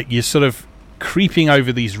like you're sort of creeping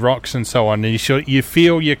over these rocks and so on, and you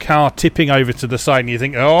feel your car tipping over to the side, and you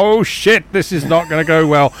think, oh shit, this is not going to go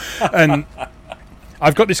well. And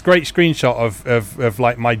I've got this great screenshot of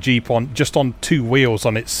like my Jeep on 2 wheels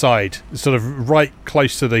on its side, sort of right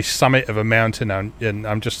close to the summit of a mountain, and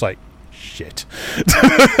I'm just like, shit.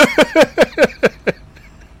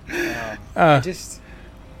 This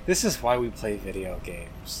is why we play video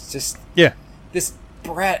games. Yeah. This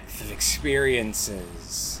breadth of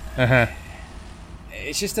experiences. Uh-huh.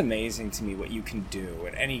 It's just amazing to me what you can do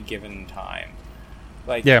at any given time.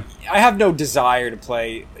 Like, yeah. I have no desire to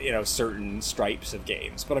play, certain stripes of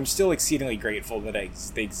games, but I'm still exceedingly grateful that they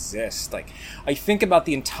exist. Like, I think about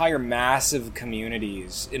the entire massive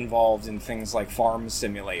communities involved in things like Farm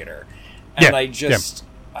Simulator, and I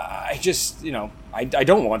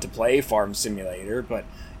don't want to play Farm Simulator, but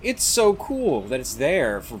it's so cool that it's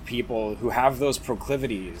there for people who have those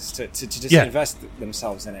proclivities to just invest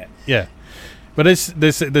themselves in it. Yeah. But there's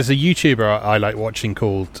a YouTuber I like watching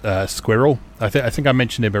called Squirrel. I think I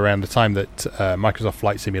mentioned him around the time that Microsoft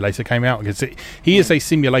Flight Simulator came out, because he is a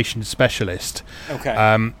simulation specialist.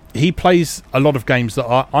 Okay. He plays a lot of games that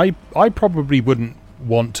I probably wouldn't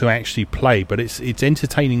want to actually play, but it's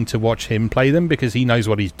entertaining to watch him play them because he knows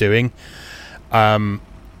what he's doing.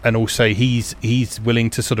 And also he's willing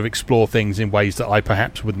to sort of explore things in ways that I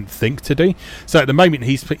perhaps wouldn't think to do. So at the moment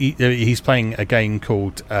he's playing a game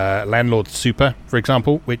called Landlord Super, for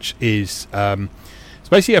example, which is it's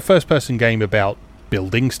basically a first-person game about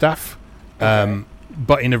building stuff,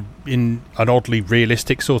 but in an oddly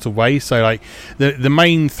realistic sort of way. So like the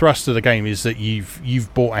main thrust of the game is that you've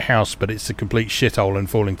bought a house, but it's a complete shithole and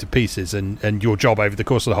falling to pieces, and your job over the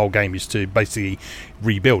course of the whole game is to basically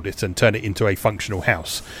rebuild it and turn it into a functional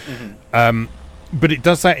house. Mm-hmm. But it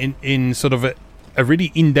does that in sort of a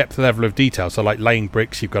really in-depth level of detail. So like laying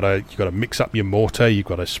bricks, you've got to mix up your mortar, you've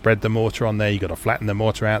got to spread the mortar on there, you've got to flatten the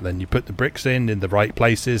mortar out, then you put the bricks in the right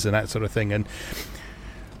places and that sort of thing. And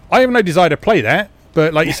I have no desire to play that.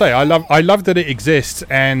 But like you say, I love that it exists,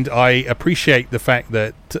 and I appreciate the fact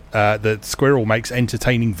that that Squirrel makes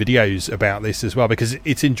entertaining videos about this as well, because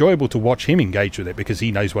it's enjoyable to watch him engage with it because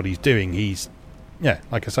he knows what he's doing.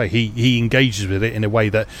 Like I say, he engages with it in a way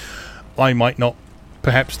that I might not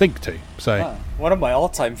perhaps think to. So one of my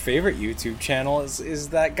all-time favorite YouTube channels is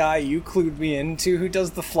that guy you clued me into who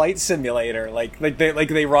does the flight simulator, like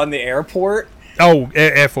they run the airport. Oh,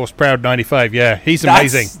 Air Force Proud 95, yeah. He's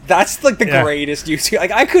amazing. That's like the greatest YouTube. Like,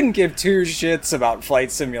 I couldn't give two shits about Flight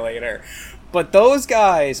Simulator. But those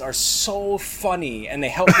guys are so funny, and they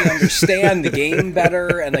help me understand the game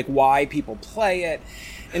better and like why people play it.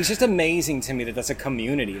 And it's just amazing to me that that's a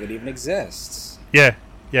community that even exists. Yeah.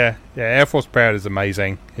 Air Force Proud is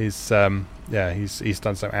amazing. He's done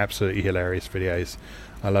some absolutely hilarious videos.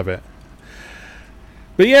 I love it.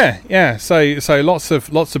 But so lots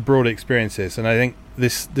of broad experiences, and I think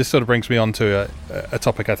this sort of brings me on to a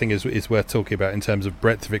topic I think is worth talking about in terms of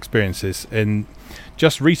breadth of experiences. And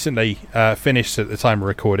just recently finished at the time of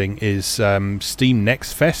recording is Steam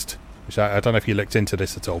Next Fest, which I don't know if you looked into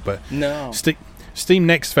this at all, but no. Steam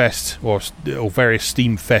Next Fest, or various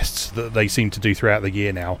Steam Fests that they seem to do throughout the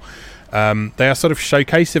year now. They are sort of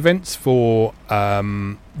showcase events for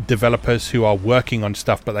developers who are working on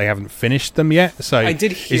stuff but they haven't finished them yet. So I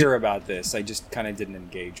did hear about this. I just kind of didn't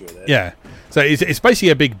engage with it. Yeah. So it's basically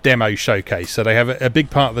a big demo showcase. So they have a big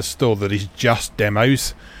part of the store that is just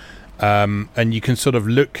demos. And you can sort of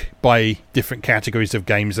look by different categories of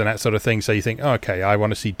games and that sort of thing. So you think, okay, I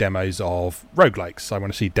want to see demos of roguelikes. I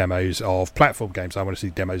want to see demos of platform games. I want to see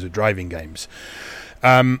demos of driving games.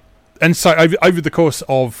 And so over the course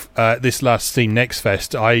of this last Steam Next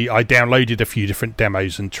Fest, I downloaded a few different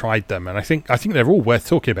demos and tried them, and I think they're all worth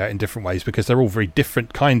talking about in different ways because they're all very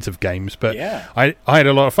different kinds of games. But I had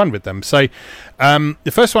a lot of fun with them. So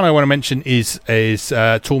the first one I want to mention is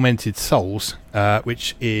Tormented Souls,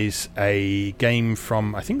 which is a game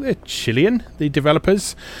from, I think they're Chilean, the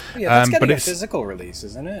developers. Yeah, that's getting a physical release,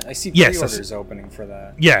 isn't it? I see pre-orders opening for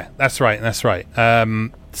that. Yeah, that's right.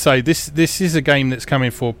 So this is a game that's coming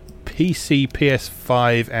for PC,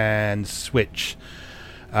 PS5 and Switch.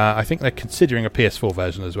 I think they're considering a PS4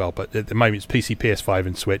 version as well, but at the moment it's PC, PS5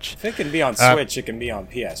 and Switch. If it can be on Switch, it can be on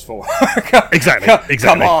PS4. Exactly.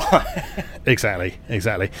 Come on. Exactly.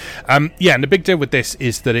 And the big deal with this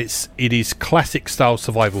is that it is classic style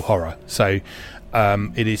survival horror. So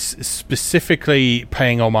it is specifically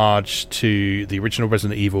paying homage to the original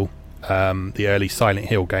Resident Evil, the early Silent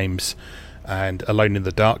Hill games, and Alone in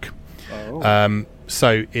the Dark. Oh.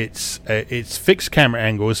 So it's fixed camera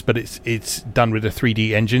angles, but it's done with a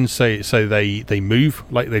 3D engine. So they move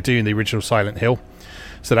like they do in the original Silent Hill.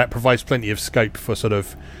 So that provides plenty of scope for sort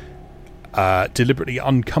of deliberately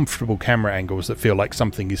uncomfortable camera angles that feel like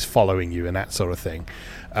something is following you and that sort of thing.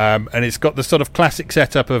 And it's got the sort of classic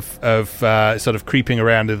setup of sort of creeping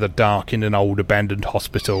around in the dark in an old abandoned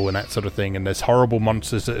hospital and that sort of thing. And there's horrible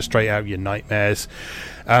monsters that are straight out of your nightmares.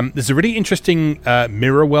 There's a really interesting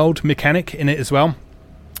mirror world mechanic in it as well.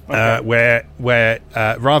 where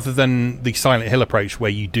rather than the Silent Hill approach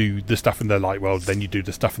where you do the stuff in the light world, then you do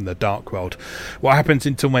the stuff in the dark world, what happens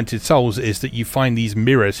in Tormented Souls is that you find these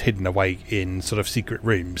mirrors hidden away in sort of secret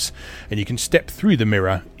rooms, and you can step through the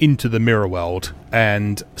mirror into the mirror world,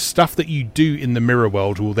 and stuff that you do in the mirror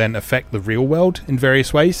world will then affect the real world in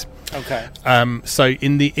various ways. Okay. So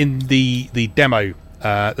in the demo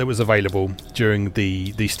that was available during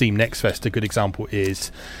the Steam Next Fest, a good example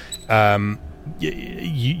is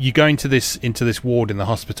you go into this ward in the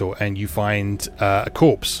hospital, and you find a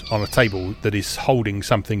corpse on a table that is holding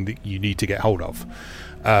something that you need to get hold of.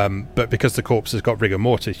 But because the corpse has got rigor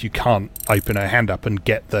mortis, you can't open her hand up and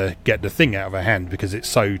get the thing out of her hand because it's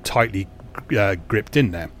so tightly gripped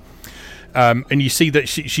in there. And you see that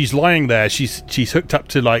she's lying there. She's hooked up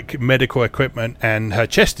to like medical equipment, and her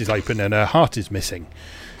chest is open and her heart is missing.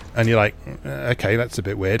 And you're like, okay, that's a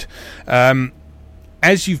bit weird.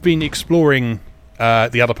 As you've been exploring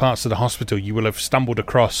the other parts of the hospital, you will have stumbled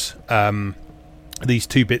across these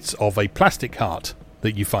two bits of a plastic heart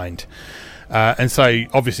that you find. And so,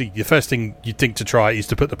 obviously, the first thing you'd think to try is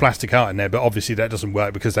to put the plastic heart in there, but obviously that doesn't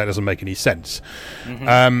work because that doesn't make any sense.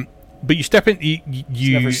 Mm-hmm. But you step in,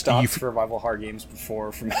 you never stopped survival horror games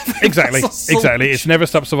before from exactly. It's never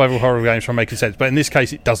stopped survival horror games from making sense, but in this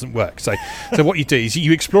case, it doesn't work. So what you do is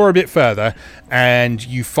you explore a bit further, and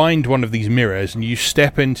you find one of these mirrors, and you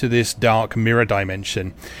step into this dark mirror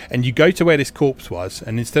dimension, and you go to where this corpse was,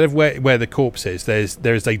 and instead of where the corpse is,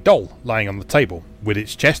 there's a doll lying on the table with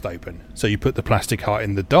its chest open. So you put the plastic heart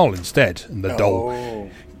in the doll instead, and the doll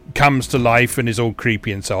comes to life and is all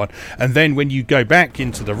creepy and so on. And then when you go back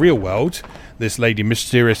into the real world, this lady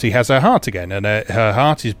mysteriously has her heart again, and her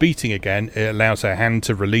heart is beating again. It allows her hand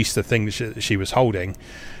to release the thing that she was holding,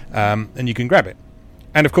 and you can grab it.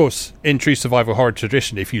 And of course, in true survival horror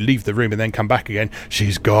tradition, if you leave the room and then come back again,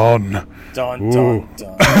 she's gone. Dun, dun,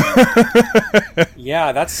 dun.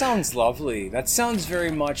 Yeah, that sounds lovely. That sounds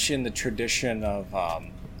very much in the tradition of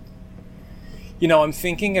I'm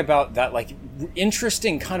thinking about that, like,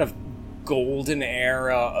 interesting kind of golden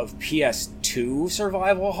era of PS2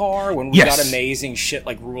 survival horror when we got amazing shit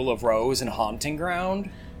like Rule of Rose and Haunting Ground.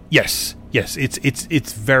 Yes,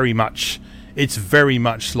 it's very much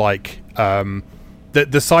like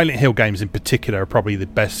the Silent Hill games in particular are probably the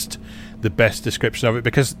best description of it,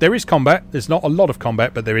 because there is combat. There's not a lot of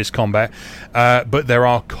combat, but there is combat. But there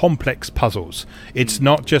are complex puzzles. It's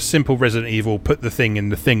not just simple Resident Evil, put the thing in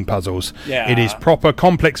the thing puzzles. Yeah. It is proper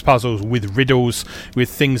complex puzzles with riddles, with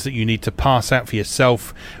things that you need to pass out for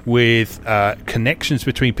yourself, with connections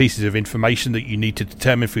between pieces of information that you need to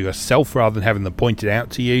determine for yourself rather than having them pointed out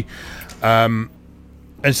to you. And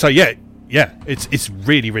so, yeah, it's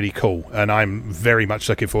really, really cool, and I'm very much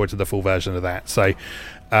looking forward to the full version of that. So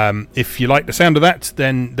if you like the sound of that,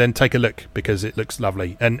 then take a look, because it looks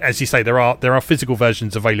lovely. And as you say, there are physical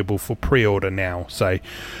versions available for pre-order now, so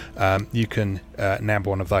you can nab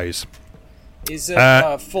one of those. Is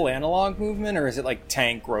it full analog movement, or is it like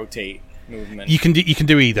tank rotate movement? You can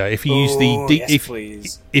do either. If you use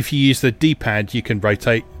if you use the D-pad, you can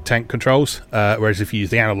rotate tank controls, whereas if you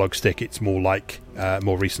use the analog stick, it's more like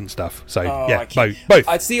more recent stuff. So both.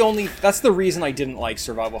 That's the reason I didn't like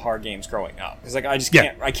survival horror games growing up, because like I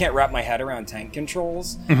can't wrap my head around tank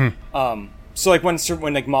controls. Mm-hmm. So like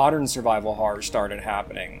when like modern survival horror started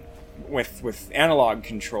happening with analog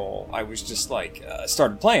control, I was just like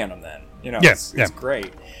started playing them then. It's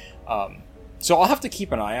great. So I'll have to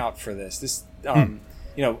keep an eye out for this.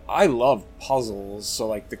 I love puzzles, so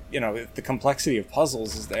like if the complexity of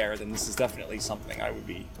puzzles is there, then this is definitely something I would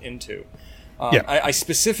be into. I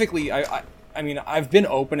specifically, I mean, I've been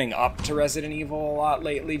opening up to Resident Evil a lot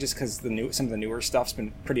lately, just because some of the newer stuff's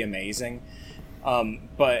been pretty amazing.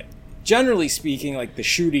 But generally speaking, like the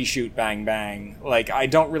shooty shoot bang bang, like I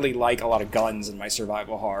don't really like a lot of guns in my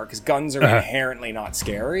survival horror, because guns are inherently not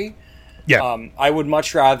scary. Yeah. I would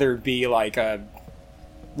much rather be like a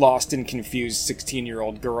lost and confused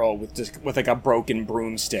 16-year-old girl with like a broken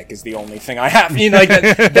broomstick is the only thing I have.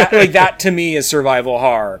 That to me is survival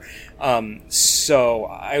horror. So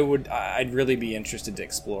I'd really be interested to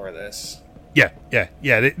explore this. Yeah.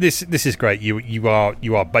 This is great. You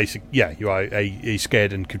are basic. Yeah, you are a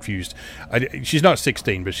scared and confused. She's not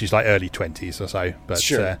 16, but she's like early 20s or so. But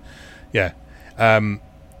sure.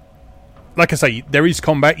 Like I say, there is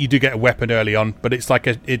combat. You do get a weapon early on, but it's like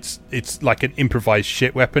an improvised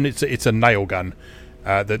shit weapon. It's a nail gun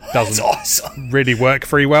that doesn't really work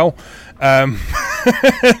very well.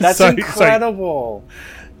 That's incredible.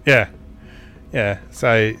 Yeah.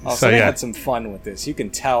 So they had some fun with this. You can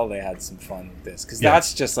tell they had some fun with this, because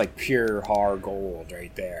that's just like pure horror gold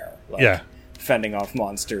right there. Like, fending off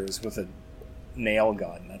monsters with a nail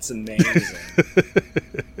gun. That's amazing.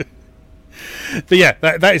 But yeah,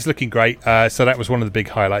 that is looking great. So that was one of the big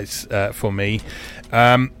highlights for me.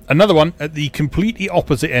 Another one at the completely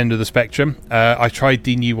opposite end of the spectrum. I tried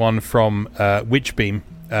the new one from Witchbeam,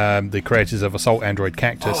 the creators of Assault Android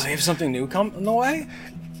Cactus. Oh, they have something new come in the way?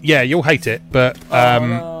 Yeah, you'll hate it, but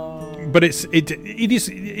but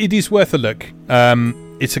it is worth a look.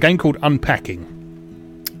 It's a game called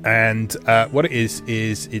Unpacking, and what it is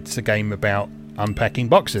it's a game about unpacking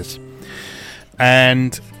boxes,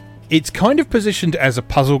 and it's kind of positioned as a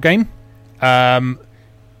puzzle game,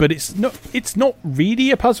 but it's not really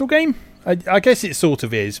a puzzle game. I guess it sort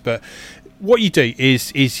of is, but what you do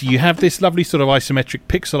is you have this lovely sort of isometric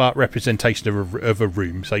pixel art representation of a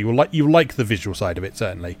room. So you'll like the visual side of it,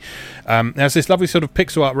 certainly. There's this lovely sort of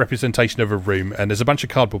pixel art representation of a room, and there's a bunch of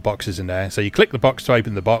cardboard boxes in there. So you click the box to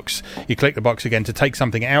open the box, you click the box again to take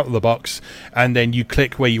something out of the box, and then you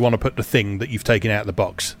click where you want to put the thing that you've taken out of the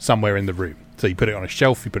box somewhere in the room. So you put it on a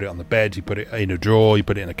shelf, you put it on the bed, you put it in a drawer, you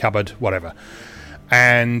put it in a cupboard, whatever.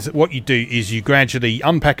 And what you do is you gradually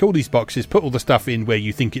unpack all these boxes, put all the stuff in where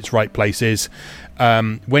you think its right place is.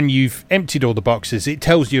 When you've emptied all the boxes, it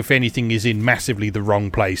tells you if anything is in massively the wrong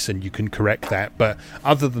place, and you can correct that. But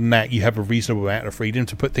other than that, you have a reasonable amount of freedom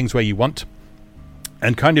to put things where you want.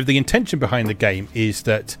 And kind of the intention behind the game is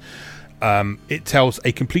that it tells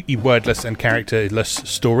a completely wordless and characterless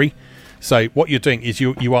story. So what you're doing is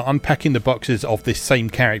you are unpacking the boxes of this same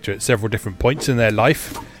character at several different points in their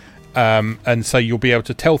life. And so you'll be able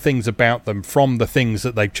to tell things about them from the things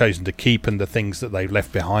that they've chosen to keep and the things that they've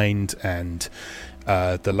left behind, and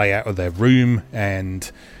the layout of their room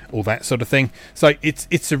and all that sort of thing. So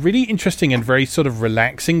it's a really interesting and very sort of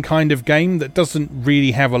relaxing kind of game that doesn't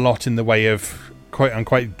really have a lot in the way of quote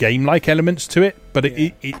unquote game-like elements to it, but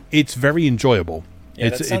it's very enjoyable. Yeah,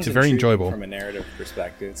 it's very enjoyable from a narrative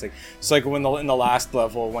perspective. It's like when in the last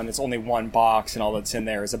level, when it's only one box and all that's in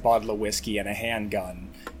there is a bottle of whiskey and a handgun.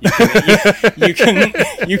 You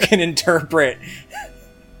can interpret.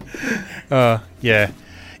 Yeah,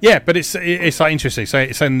 but it's like interesting. So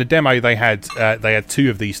in the demo they had two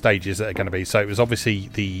of these stages that are going to be. So it was obviously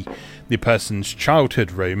the person's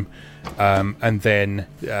childhood room, and then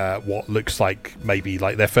what looks like maybe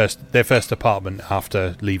like their first apartment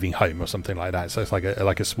after leaving home or something like that. So it's like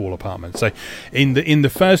a small apartment. So in the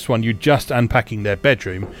first one you're just unpacking their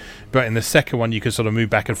bedroom, but in the second one you can sort of move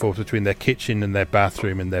back and forth between their kitchen and their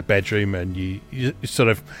bathroom and their bedroom, and you sort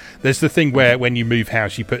of, there's the thing where when you move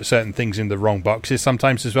house you put certain things in the wrong boxes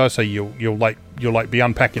sometimes as well. So you'll be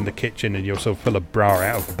unpacking the kitchen and you'll sort of pull a bra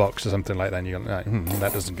out of the box or something like that, and you're like,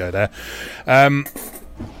 that doesn't go there.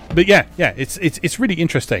 But yeah, it's really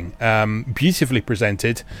interesting. Beautifully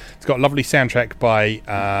presented. It's got a lovely soundtrack by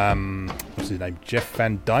what's his name? Jeff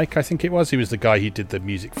Van Dyke, I think it was. He was the guy who did the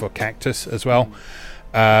music for Cactus as well.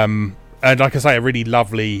 And like I say, a really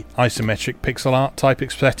lovely isometric pixel art type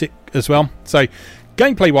aesthetic as well. So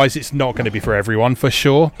gameplay wise, it's not going to be for everyone for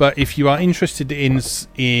sure. But if you are interested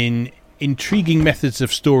in intriguing methods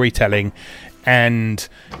of storytelling and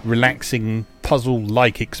relaxing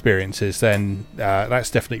puzzle-like experiences, then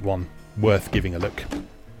that's definitely one worth giving a look.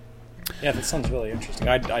 Yeah, that sounds really interesting.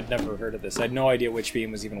 I'd never heard of this. I had no idea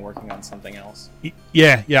Witchbeam was even working on something else.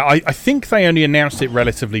 Yeah. I think they only announced it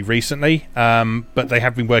relatively recently, but they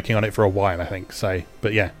have been working on it for a while, I think. So,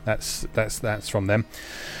 but yeah, that's from them.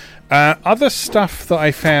 Other stuff that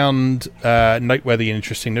I found noteworthy and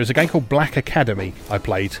interesting. There was a game called Black Academy I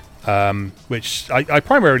played, which I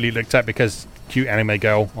primarily looked at because cute anime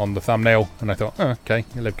girl on the thumbnail, and I thought, okay,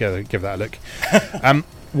 let's give that a look.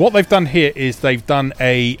 What they've done here is they've done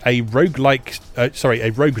a roguelite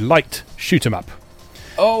shoot 'em up.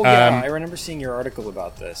 Oh yeah, I remember seeing your article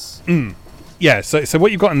about this. Yeah, so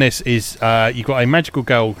what you've got in this is you've got a magical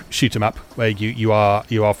girl shoot 'em up where you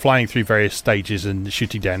are flying through various stages and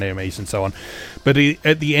shooting down enemies and so on. But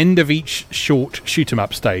at the end of each short shoot 'em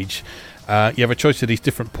up stage, you have a choice of these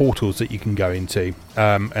different portals that you can go into,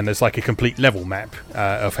 and there's like a complete level map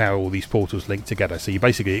of how all these portals link together. So you're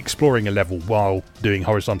basically exploring a level while doing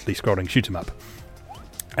horizontally scrolling shoot 'em up.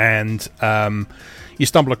 And you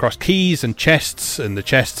stumble across keys and chests, and the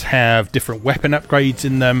chests have different weapon upgrades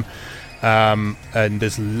in them. And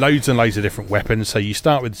there's loads and loads of different weapons. So you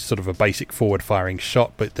start with sort of a basic forward firing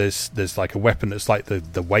shot, but there's like a weapon that's like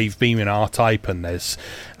the wave beam in R-Type, and there's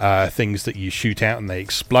things that you shoot out and they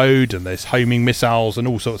explode, and there's homing missiles and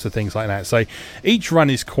all sorts of things like that. So each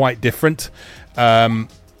run is quite different, and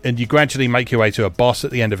you gradually make your way to a boss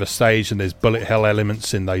at the end of a stage, and there's bullet hell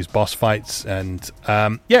elements in those boss fights, and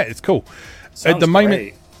it's cool. Sounds at the moment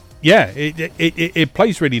great. Yeah, it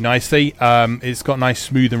plays really nicely. It's got nice,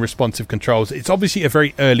 smooth and responsive controls. It's obviously a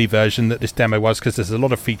very early version that this demo was, because there's a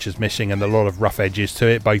lot of features missing and a lot of rough edges to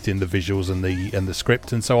it, both in the visuals and the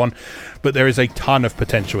script and so on. But there is a ton of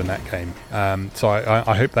potential in that game. So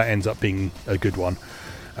I hope that ends up being a good one.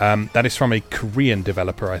 That is from a Korean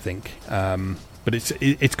developer, I think. But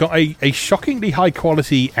it's got a shockingly high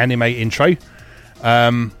quality anime intro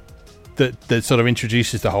that sort of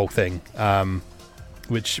introduces the whole thing.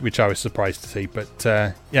 Which I was surprised to see, but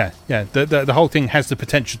the whole thing has the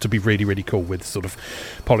potential to be really, really cool, with sort of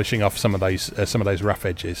polishing off some of those rough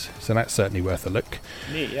edges. So that's certainly worth a look.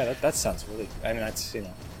 Neat, yeah, that sounds really. I mean, that's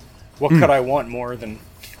what could I want more than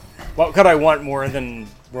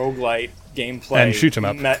roguelite gameplay and shoot 'em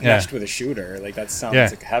up meshed with a shooter? Like that sounds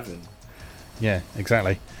like heaven. Yeah,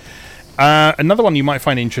 exactly. Another one you might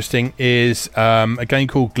find interesting is a game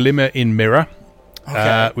called Glimmer in Mirror.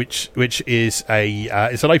 Okay. Which is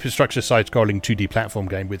it's an open structure side-scrolling 2D platform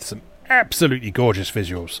game with some absolutely gorgeous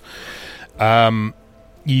visuals.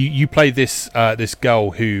 You play this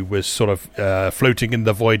girl who was sort of floating in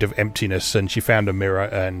the void of emptiness, and she found a mirror,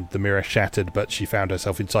 and the mirror shattered, but she found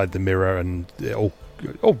herself inside the mirror, and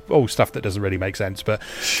all stuff that doesn't really make sense. But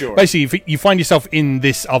sure. Basically, you find yourself in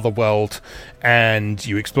this other world, and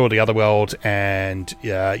you explore the other world, and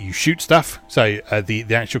you shoot stuff. So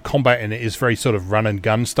the actual combat in it is very sort of run and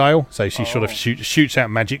gun style. So she sort of shoots out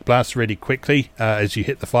magic blasts really quickly as you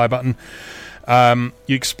hit the fire button.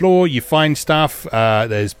 You explore, you find stuff,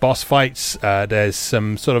 there's boss fights, there's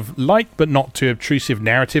some sort of light but not too obtrusive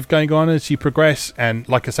narrative going on as you progress, and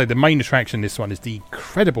like I say, the main attraction in this one is the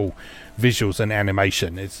incredible visuals and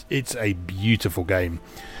animation. It's a beautiful game.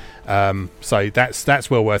 So that's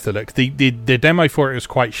well worth a look. The demo for it is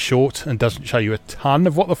quite short and doesn't show you a ton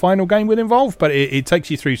of what the final game will involve, but it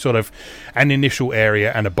takes you through sort of an initial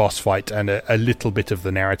area and a boss fight and a little bit of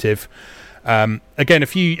the narrative. Again, a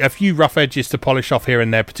few rough edges to polish off here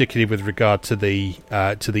and there, particularly with regard to the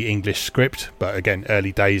English script. But again,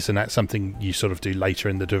 early days, and that's something you sort of do later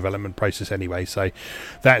in the development process anyway. So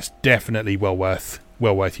that's definitely well worth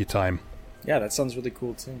your time. Yeah, that sounds really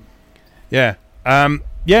cool too. Yeah.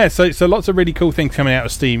 So lots of really cool things coming out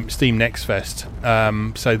of Steam Next Fest.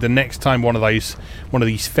 So the next time one of these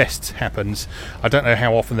fests happens, I don't know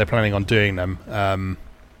how often they're planning on doing them.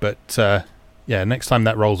 But next time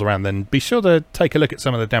that rolls around, then be sure to take a look at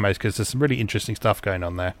some of the demos, because there's some really interesting stuff going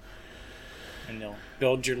on there. And you'll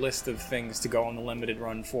build your list of things to go on the limited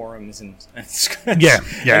run forums and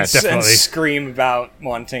definitely, and scream about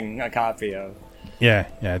wanting a copy of. Yeah,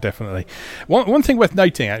 definitely. One thing worth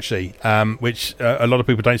noting, actually, which a lot of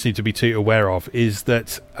people don't seem to be too aware of, is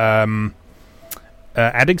that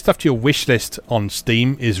adding stuff to your wish list on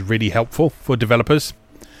Steam is really helpful for developers,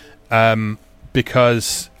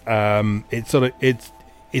 because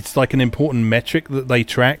it's like an important metric that they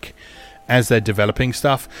track as they're developing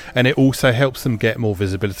stuff, and it also helps them get more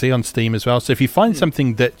visibility on Steam as well. So if you find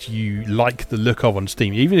something that you like the look of on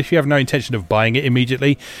Steam, even if you have no intention of buying it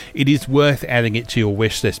immediately, it is worth adding it to your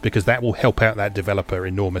wish list, because that will help out that developer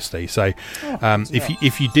enormously. So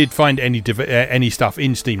if you did find any stuff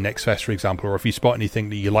in Steam Next Fest, for example, or if you spot anything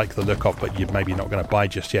that you like the look of but you're maybe not going to buy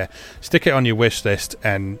just yet, stick it on your wish list,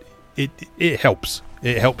 and it helps.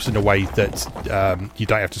 It helps in a way that you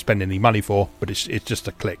don't have to spend any money for, but it's just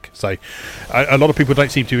a click. So a lot of people don't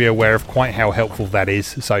seem to be aware of quite how helpful that is,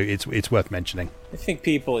 so it's worth mentioning. I think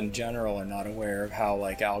people in general are not aware of how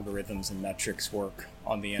algorithms and metrics work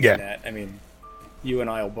on the internet. I mean, you and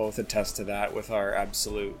I will both attest to that with our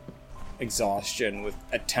absolute exhaustion with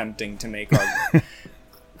attempting to make our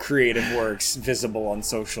creative works visible on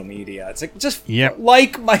social media. It's like, just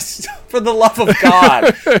like my for the love of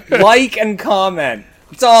God, like and comment.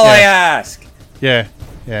 That's all I ask. Yeah.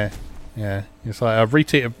 It's like I'll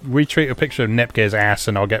retweet a picture of Nepgear's ass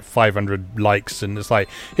and I'll get 500 likes, and it's like,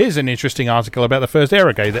 here's an interesting article about the first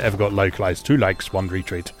Evercade that ever got localized. 2 likes, 1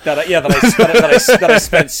 retweet. That I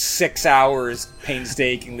spent 6 hours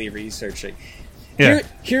painstakingly researching.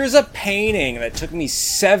 Here's a painting that took me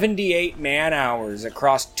 78 man-hours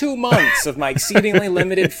across 2 months of my exceedingly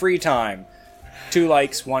limited free time. 2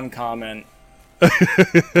 likes, 1 comment.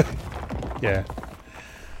 Yeah.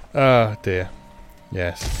 Oh, dear.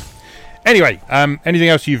 Yes. Anyway, anything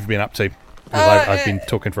else you've been up to? Because I've been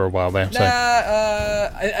talking for a while there. So.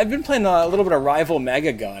 I've been playing a little bit of Rival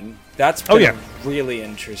Mega Gun. That's been really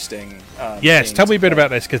interesting. Yes, tell me a bit about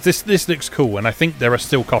this, because this looks cool, and I think there are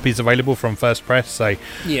still copies available from First Press. So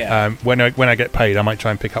when I get paid, I might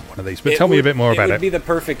try and pick up one of these. But tell me a bit more about it. It would be the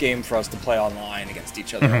perfect game for us to play online against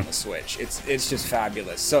each other on the Switch. It's just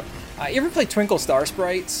fabulous. So, you ever play Twinkle Star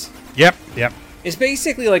Sprites? Yep. It's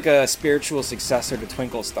basically like a spiritual successor to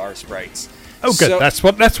Twinkle Star Sprites. Oh, good. That's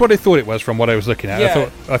what I thought it was from what I was looking at. Yeah.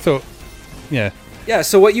 I thought, yeah. Yeah,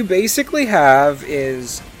 so what you basically have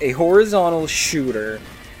is a horizontal shooter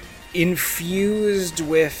infused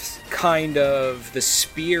with kind of the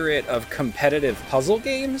spirit of competitive puzzle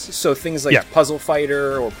games. So things like Puzzle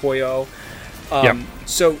Fighter or Puyo.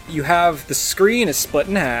 So you have the screen is split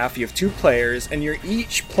in half. You have 2 players, and you're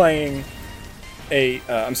each playing a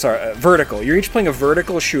vertical. You're each playing a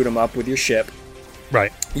vertical shoot 'em up with your ship.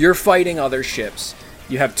 Right. You're fighting other ships.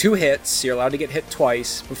 You have 2 hits. You're allowed to get hit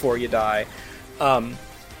twice before you die.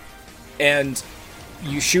 And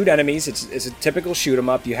you shoot enemies. It's a typical shoot 'em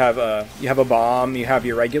up. You have a bomb. You have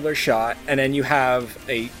your regular shot, and then you have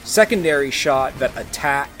a secondary shot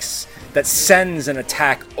that sends an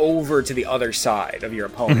attack over to the other side of your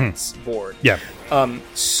opponent's board. Yeah.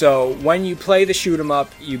 So when you play the shoot 'em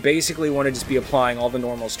up, you basically want to just be applying all the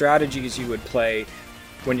normal strategies you would play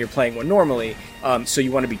when you're playing one normally. So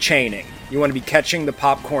you want to be chaining. You want to be catching the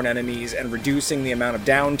popcorn enemies and reducing the amount of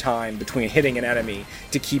downtime between hitting an enemy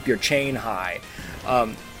to keep your chain high.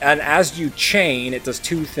 And as you chain, it does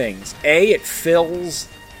 2 things. A, it fills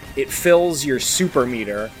your super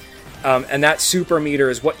meter, and that super meter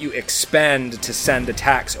is what you expend to send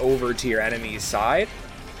attacks over to your enemy's side.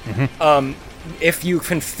 If you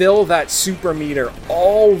can fill that super meter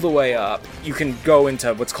all the way up, you can go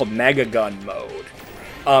into what's called Mega Gun mode.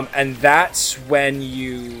 And that's when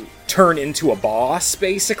you turn into a boss,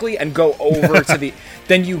 basically, and go over to the...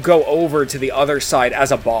 Then you go over to the other side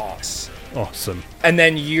as a boss. Awesome. And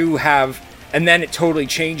then and then it totally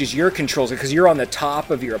changes your controls, because you're on the top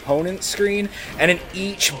of your opponent's screen, and in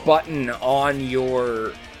each button on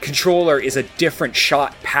your controller is a different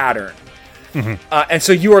shot pattern. And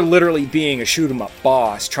so you are literally being a shoot-'em-up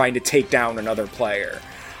boss trying to take down another player.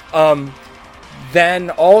 Then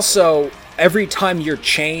also, every time your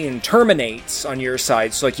chain terminates on your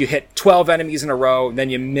side, so like you hit 12 enemies in a row, and then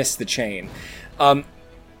you miss the chain.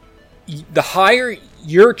 The higher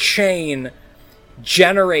your chain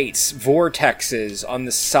generates vortexes on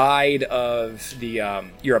the side of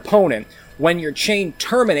your opponent, when your chain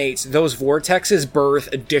terminates, those vortexes birth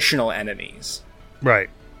additional enemies. Right.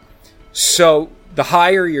 So the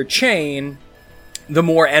higher your chain, the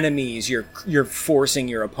more enemies you're forcing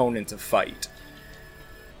your opponent to fight.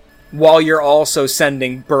 While you're also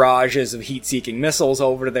sending barrages of heat-seeking missiles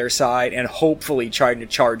over to their side and hopefully trying to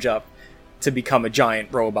charge up to become a giant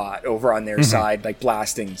robot over on their side, like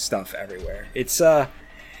blasting stuff everywhere. It's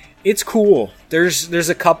cool. There's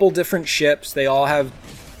a couple different ships. They all have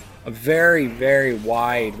a very, very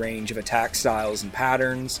wide range of attack styles and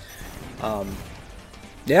patterns.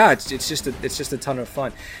 Yeah, it's just a ton of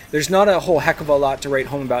fun. There's not a whole heck of a lot to write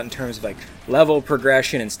home about in terms of like level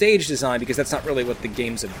progression and stage design, because that's not really what the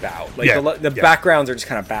game's about. Like the backgrounds are just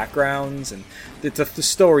kind of backgrounds, and the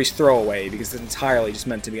story's throwaway because it's entirely just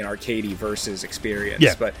meant to be an arcadey versus experience.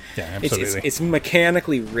 Yeah, but absolutely. It's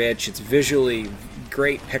mechanically rich. It's visually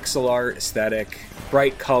great, pixel art aesthetic,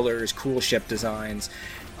 bright colors, cool ship designs.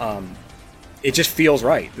 It just feels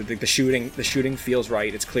right. The shooting feels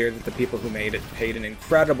right. It's clear that the people who made it paid an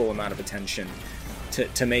incredible amount of attention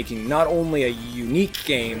to making not only a unique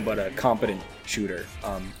game, but a competent shooter.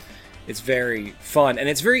 It's very fun, and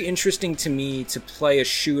it's very interesting to me to play a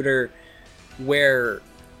shooter where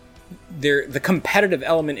the competitive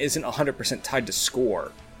element isn't 100% tied to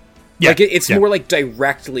score. Yeah, like it's more like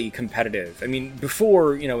directly competitive. I mean,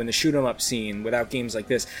 before, in the shoot 'em up scene, without games like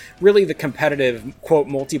this, really the competitive quote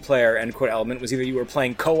multiplayer end quote element was either you were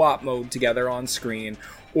playing co-op mode together on screen,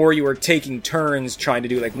 or you were taking turns trying to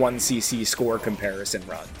do like 1cc score comparison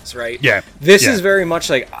runs, right? Yeah. This is very much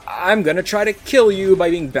like, I'm gonna try to kill you by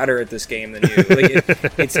being better at this game than you. Like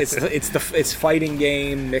it's fighting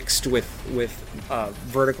game mixed with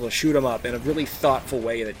vertical shoot 'em up in a really thoughtful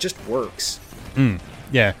way that just works.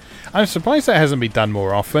 Yeah, I'm surprised that hasn't been done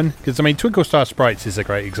more often, because I mean, Twinkle Star Sprites is a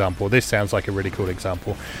great example. This sounds like a really cool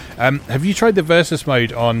example. Have you tried the versus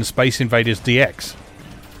mode on Space Invaders DX?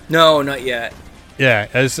 No, not yet. Yeah,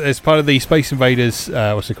 as part of the Space Invaders,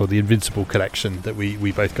 what's it called, the Invincible collection that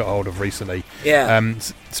we both got hold of recently. Yeah.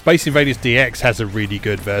 Space Invaders DX has a really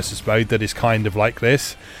good versus mode that is kind of like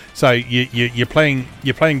this. So you're playing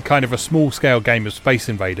kind of a small scale game of Space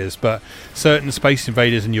Invaders, but certain Space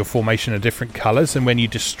Invaders in your formation are different colours, and when you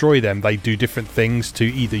destroy them, they do different things to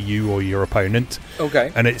either you or your opponent.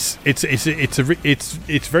 Okay. And it's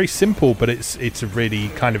very simple, but it's a really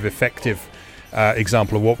kind of effective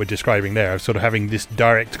example of what we're describing there, of sort of having this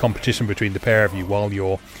direct competition between the pair of you while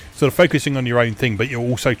you're sort of focusing on your own thing, but you're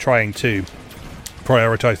also trying to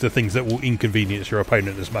prioritise the things that will inconvenience your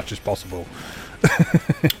opponent as much as possible.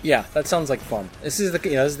 Yeah, that sounds like fun. This is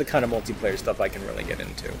the kind of multiplayer stuff I can really get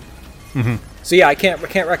into. Mm-hmm. So yeah, I can't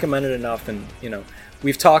recommend it enough. And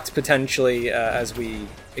we've talked potentially as we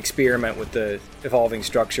experiment with the evolving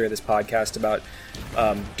structure of this podcast about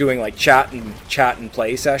doing like chat and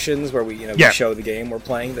play sessions where we we show the game we're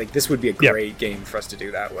playing. Like this would be a great game for us to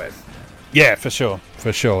do that with. Yeah, for sure.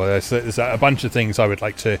 There's a bunch of things I would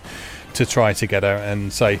like to try together,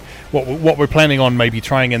 and say what we're planning on maybe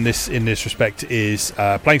trying in this respect is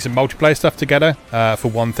playing some multiplayer stuff together for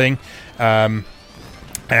one thing,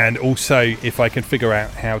 and also if I can figure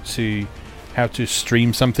out how to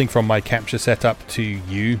stream something from my capture setup to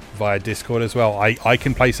you via Discord as well. I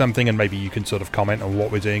can play something and maybe you can sort of comment on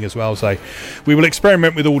what we're doing as well. So we will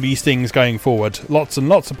experiment with all these things going forward. Lots and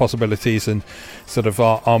lots of possibilities, and sort of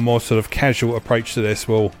our more sort of casual approach to this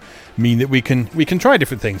will mean that we can try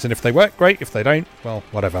different things, and if they work, great. If they don't, well,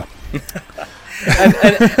 whatever. and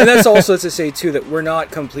that's also to say too that we're not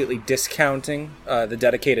completely discounting the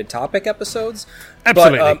dedicated topic episodes.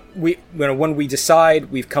 Absolutely. But when we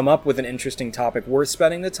decide we've come up with an interesting topic worth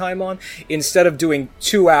spending the time on, instead of doing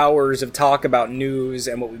 2 hours of talk about news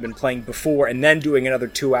and what we've been playing before, and then doing another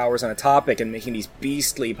 2 hours on a topic and making these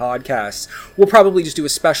beastly podcasts, we'll probably just do a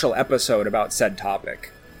special episode about said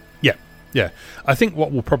topic. Yeah, I think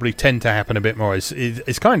what will probably tend to happen a bit more is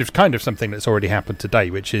kind of something that's already happened today,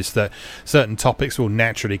 which is that certain topics will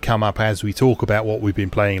naturally come up as we talk about what we've been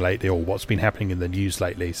playing lately or what's been happening in the news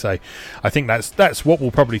lately. So I think that's what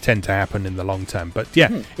will probably tend to happen in the long term. But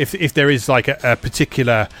yeah, if there is like a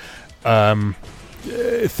particular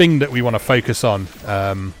thing that we want to focus on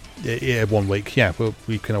 1 week,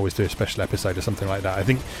 we can always do a special episode or something like that. I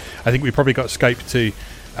think we've probably got scope to.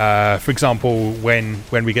 For example, when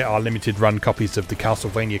we get our limited run copies of the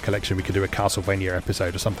Castlevania collection, we could do a Castlevania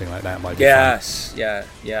episode or something like that. Might be fun.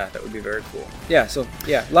 Yeah, that would be very cool. Yeah, so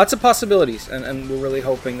lots of possibilities, and we're really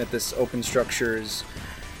hoping that this open structure is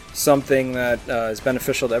something that is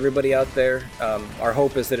beneficial to everybody out there. Our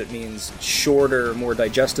hope is that it means shorter, more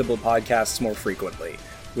digestible podcasts more frequently,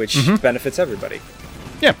 which benefits everybody.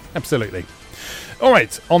 Yeah, absolutely. All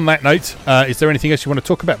right. On that note, is there anything else you want to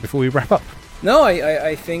talk about before we wrap up? No,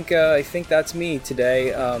 I think that's me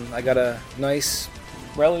today. I got a nice,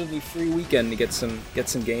 relatively free weekend to get some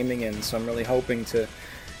gaming in, so I'm really hoping to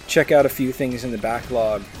check out a few things in the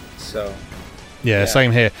backlog. So yeah,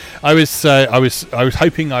 same here. I was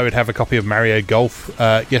hoping I would have a copy of Mario Golf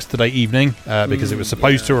yesterday evening because it was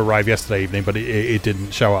supposed to arrive yesterday evening, but it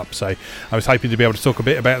didn't show up. So I was hoping to be able to talk a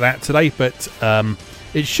bit about that today, but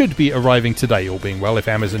it should be arriving today, all being well, if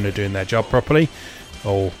Amazon are doing their job properly.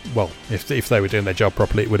 Or, well, if they were doing their job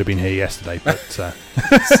properly, it would have been here yesterday. But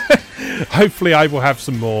hopefully I will have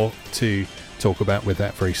some more to talk about with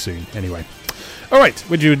that very soon. Anyway. All right.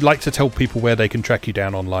 Would you like to tell people where they can track you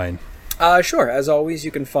down online? Sure. As always, you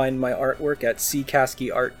can find my artwork at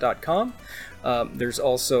ckaskyart.com. There's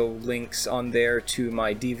also links on there to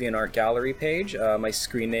my DeviantArt gallery page. My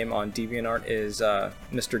screen name on DeviantArt is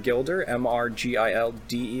Mr. Gilder,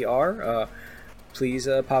 MrGilder. Please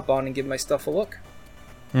pop on and give my stuff a look.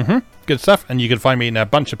 Good stuff. And you can find me in a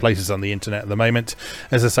bunch of places on the internet at the moment.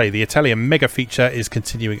 As I say, the Atelier Mega feature is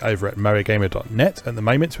continuing over at moegamer.net at the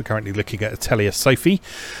moment. We're currently looking at Atelier Sophie,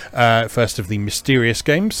 first of the mysterious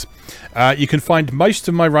games. You can find most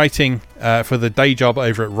of my writing for the day job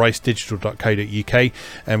over at ricedigital.co.uk,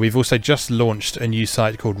 and we've also just launched a new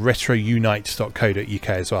site called retrounite.co.uk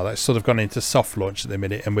as well. That's sort of gone into soft launch at the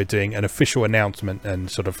minute, and we're doing an official announcement and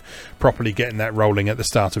sort of properly getting that rolling at the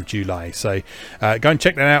start of July. So go and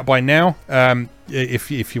check that out by now.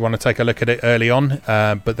 If you want to take a look at it early on,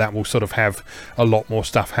 but that will sort of have a lot more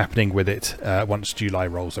stuff happening with it once July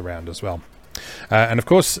rolls around as well. And of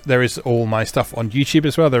course, there is all my stuff on YouTube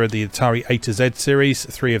as well. There are the Atari A to Z series,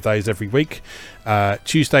 3 of those every week.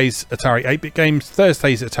 Tuesdays, Atari 8-bit games.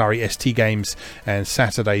 Thursdays, Atari ST games. And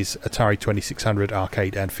Saturdays, Atari 2600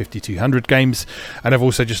 arcade and 5200 games. And I've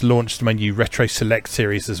also just launched my new Retro Select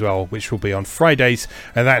series as well, which will be on Fridays.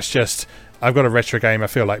 And that's just, I've got a retro game I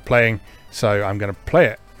feel like playing, so I'm going to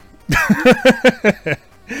play it.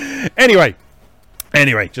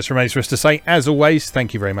 Anyway, just remains for us to say, as always,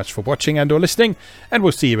 thank you very much for watching and or listening, and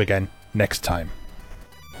we'll see you again next time.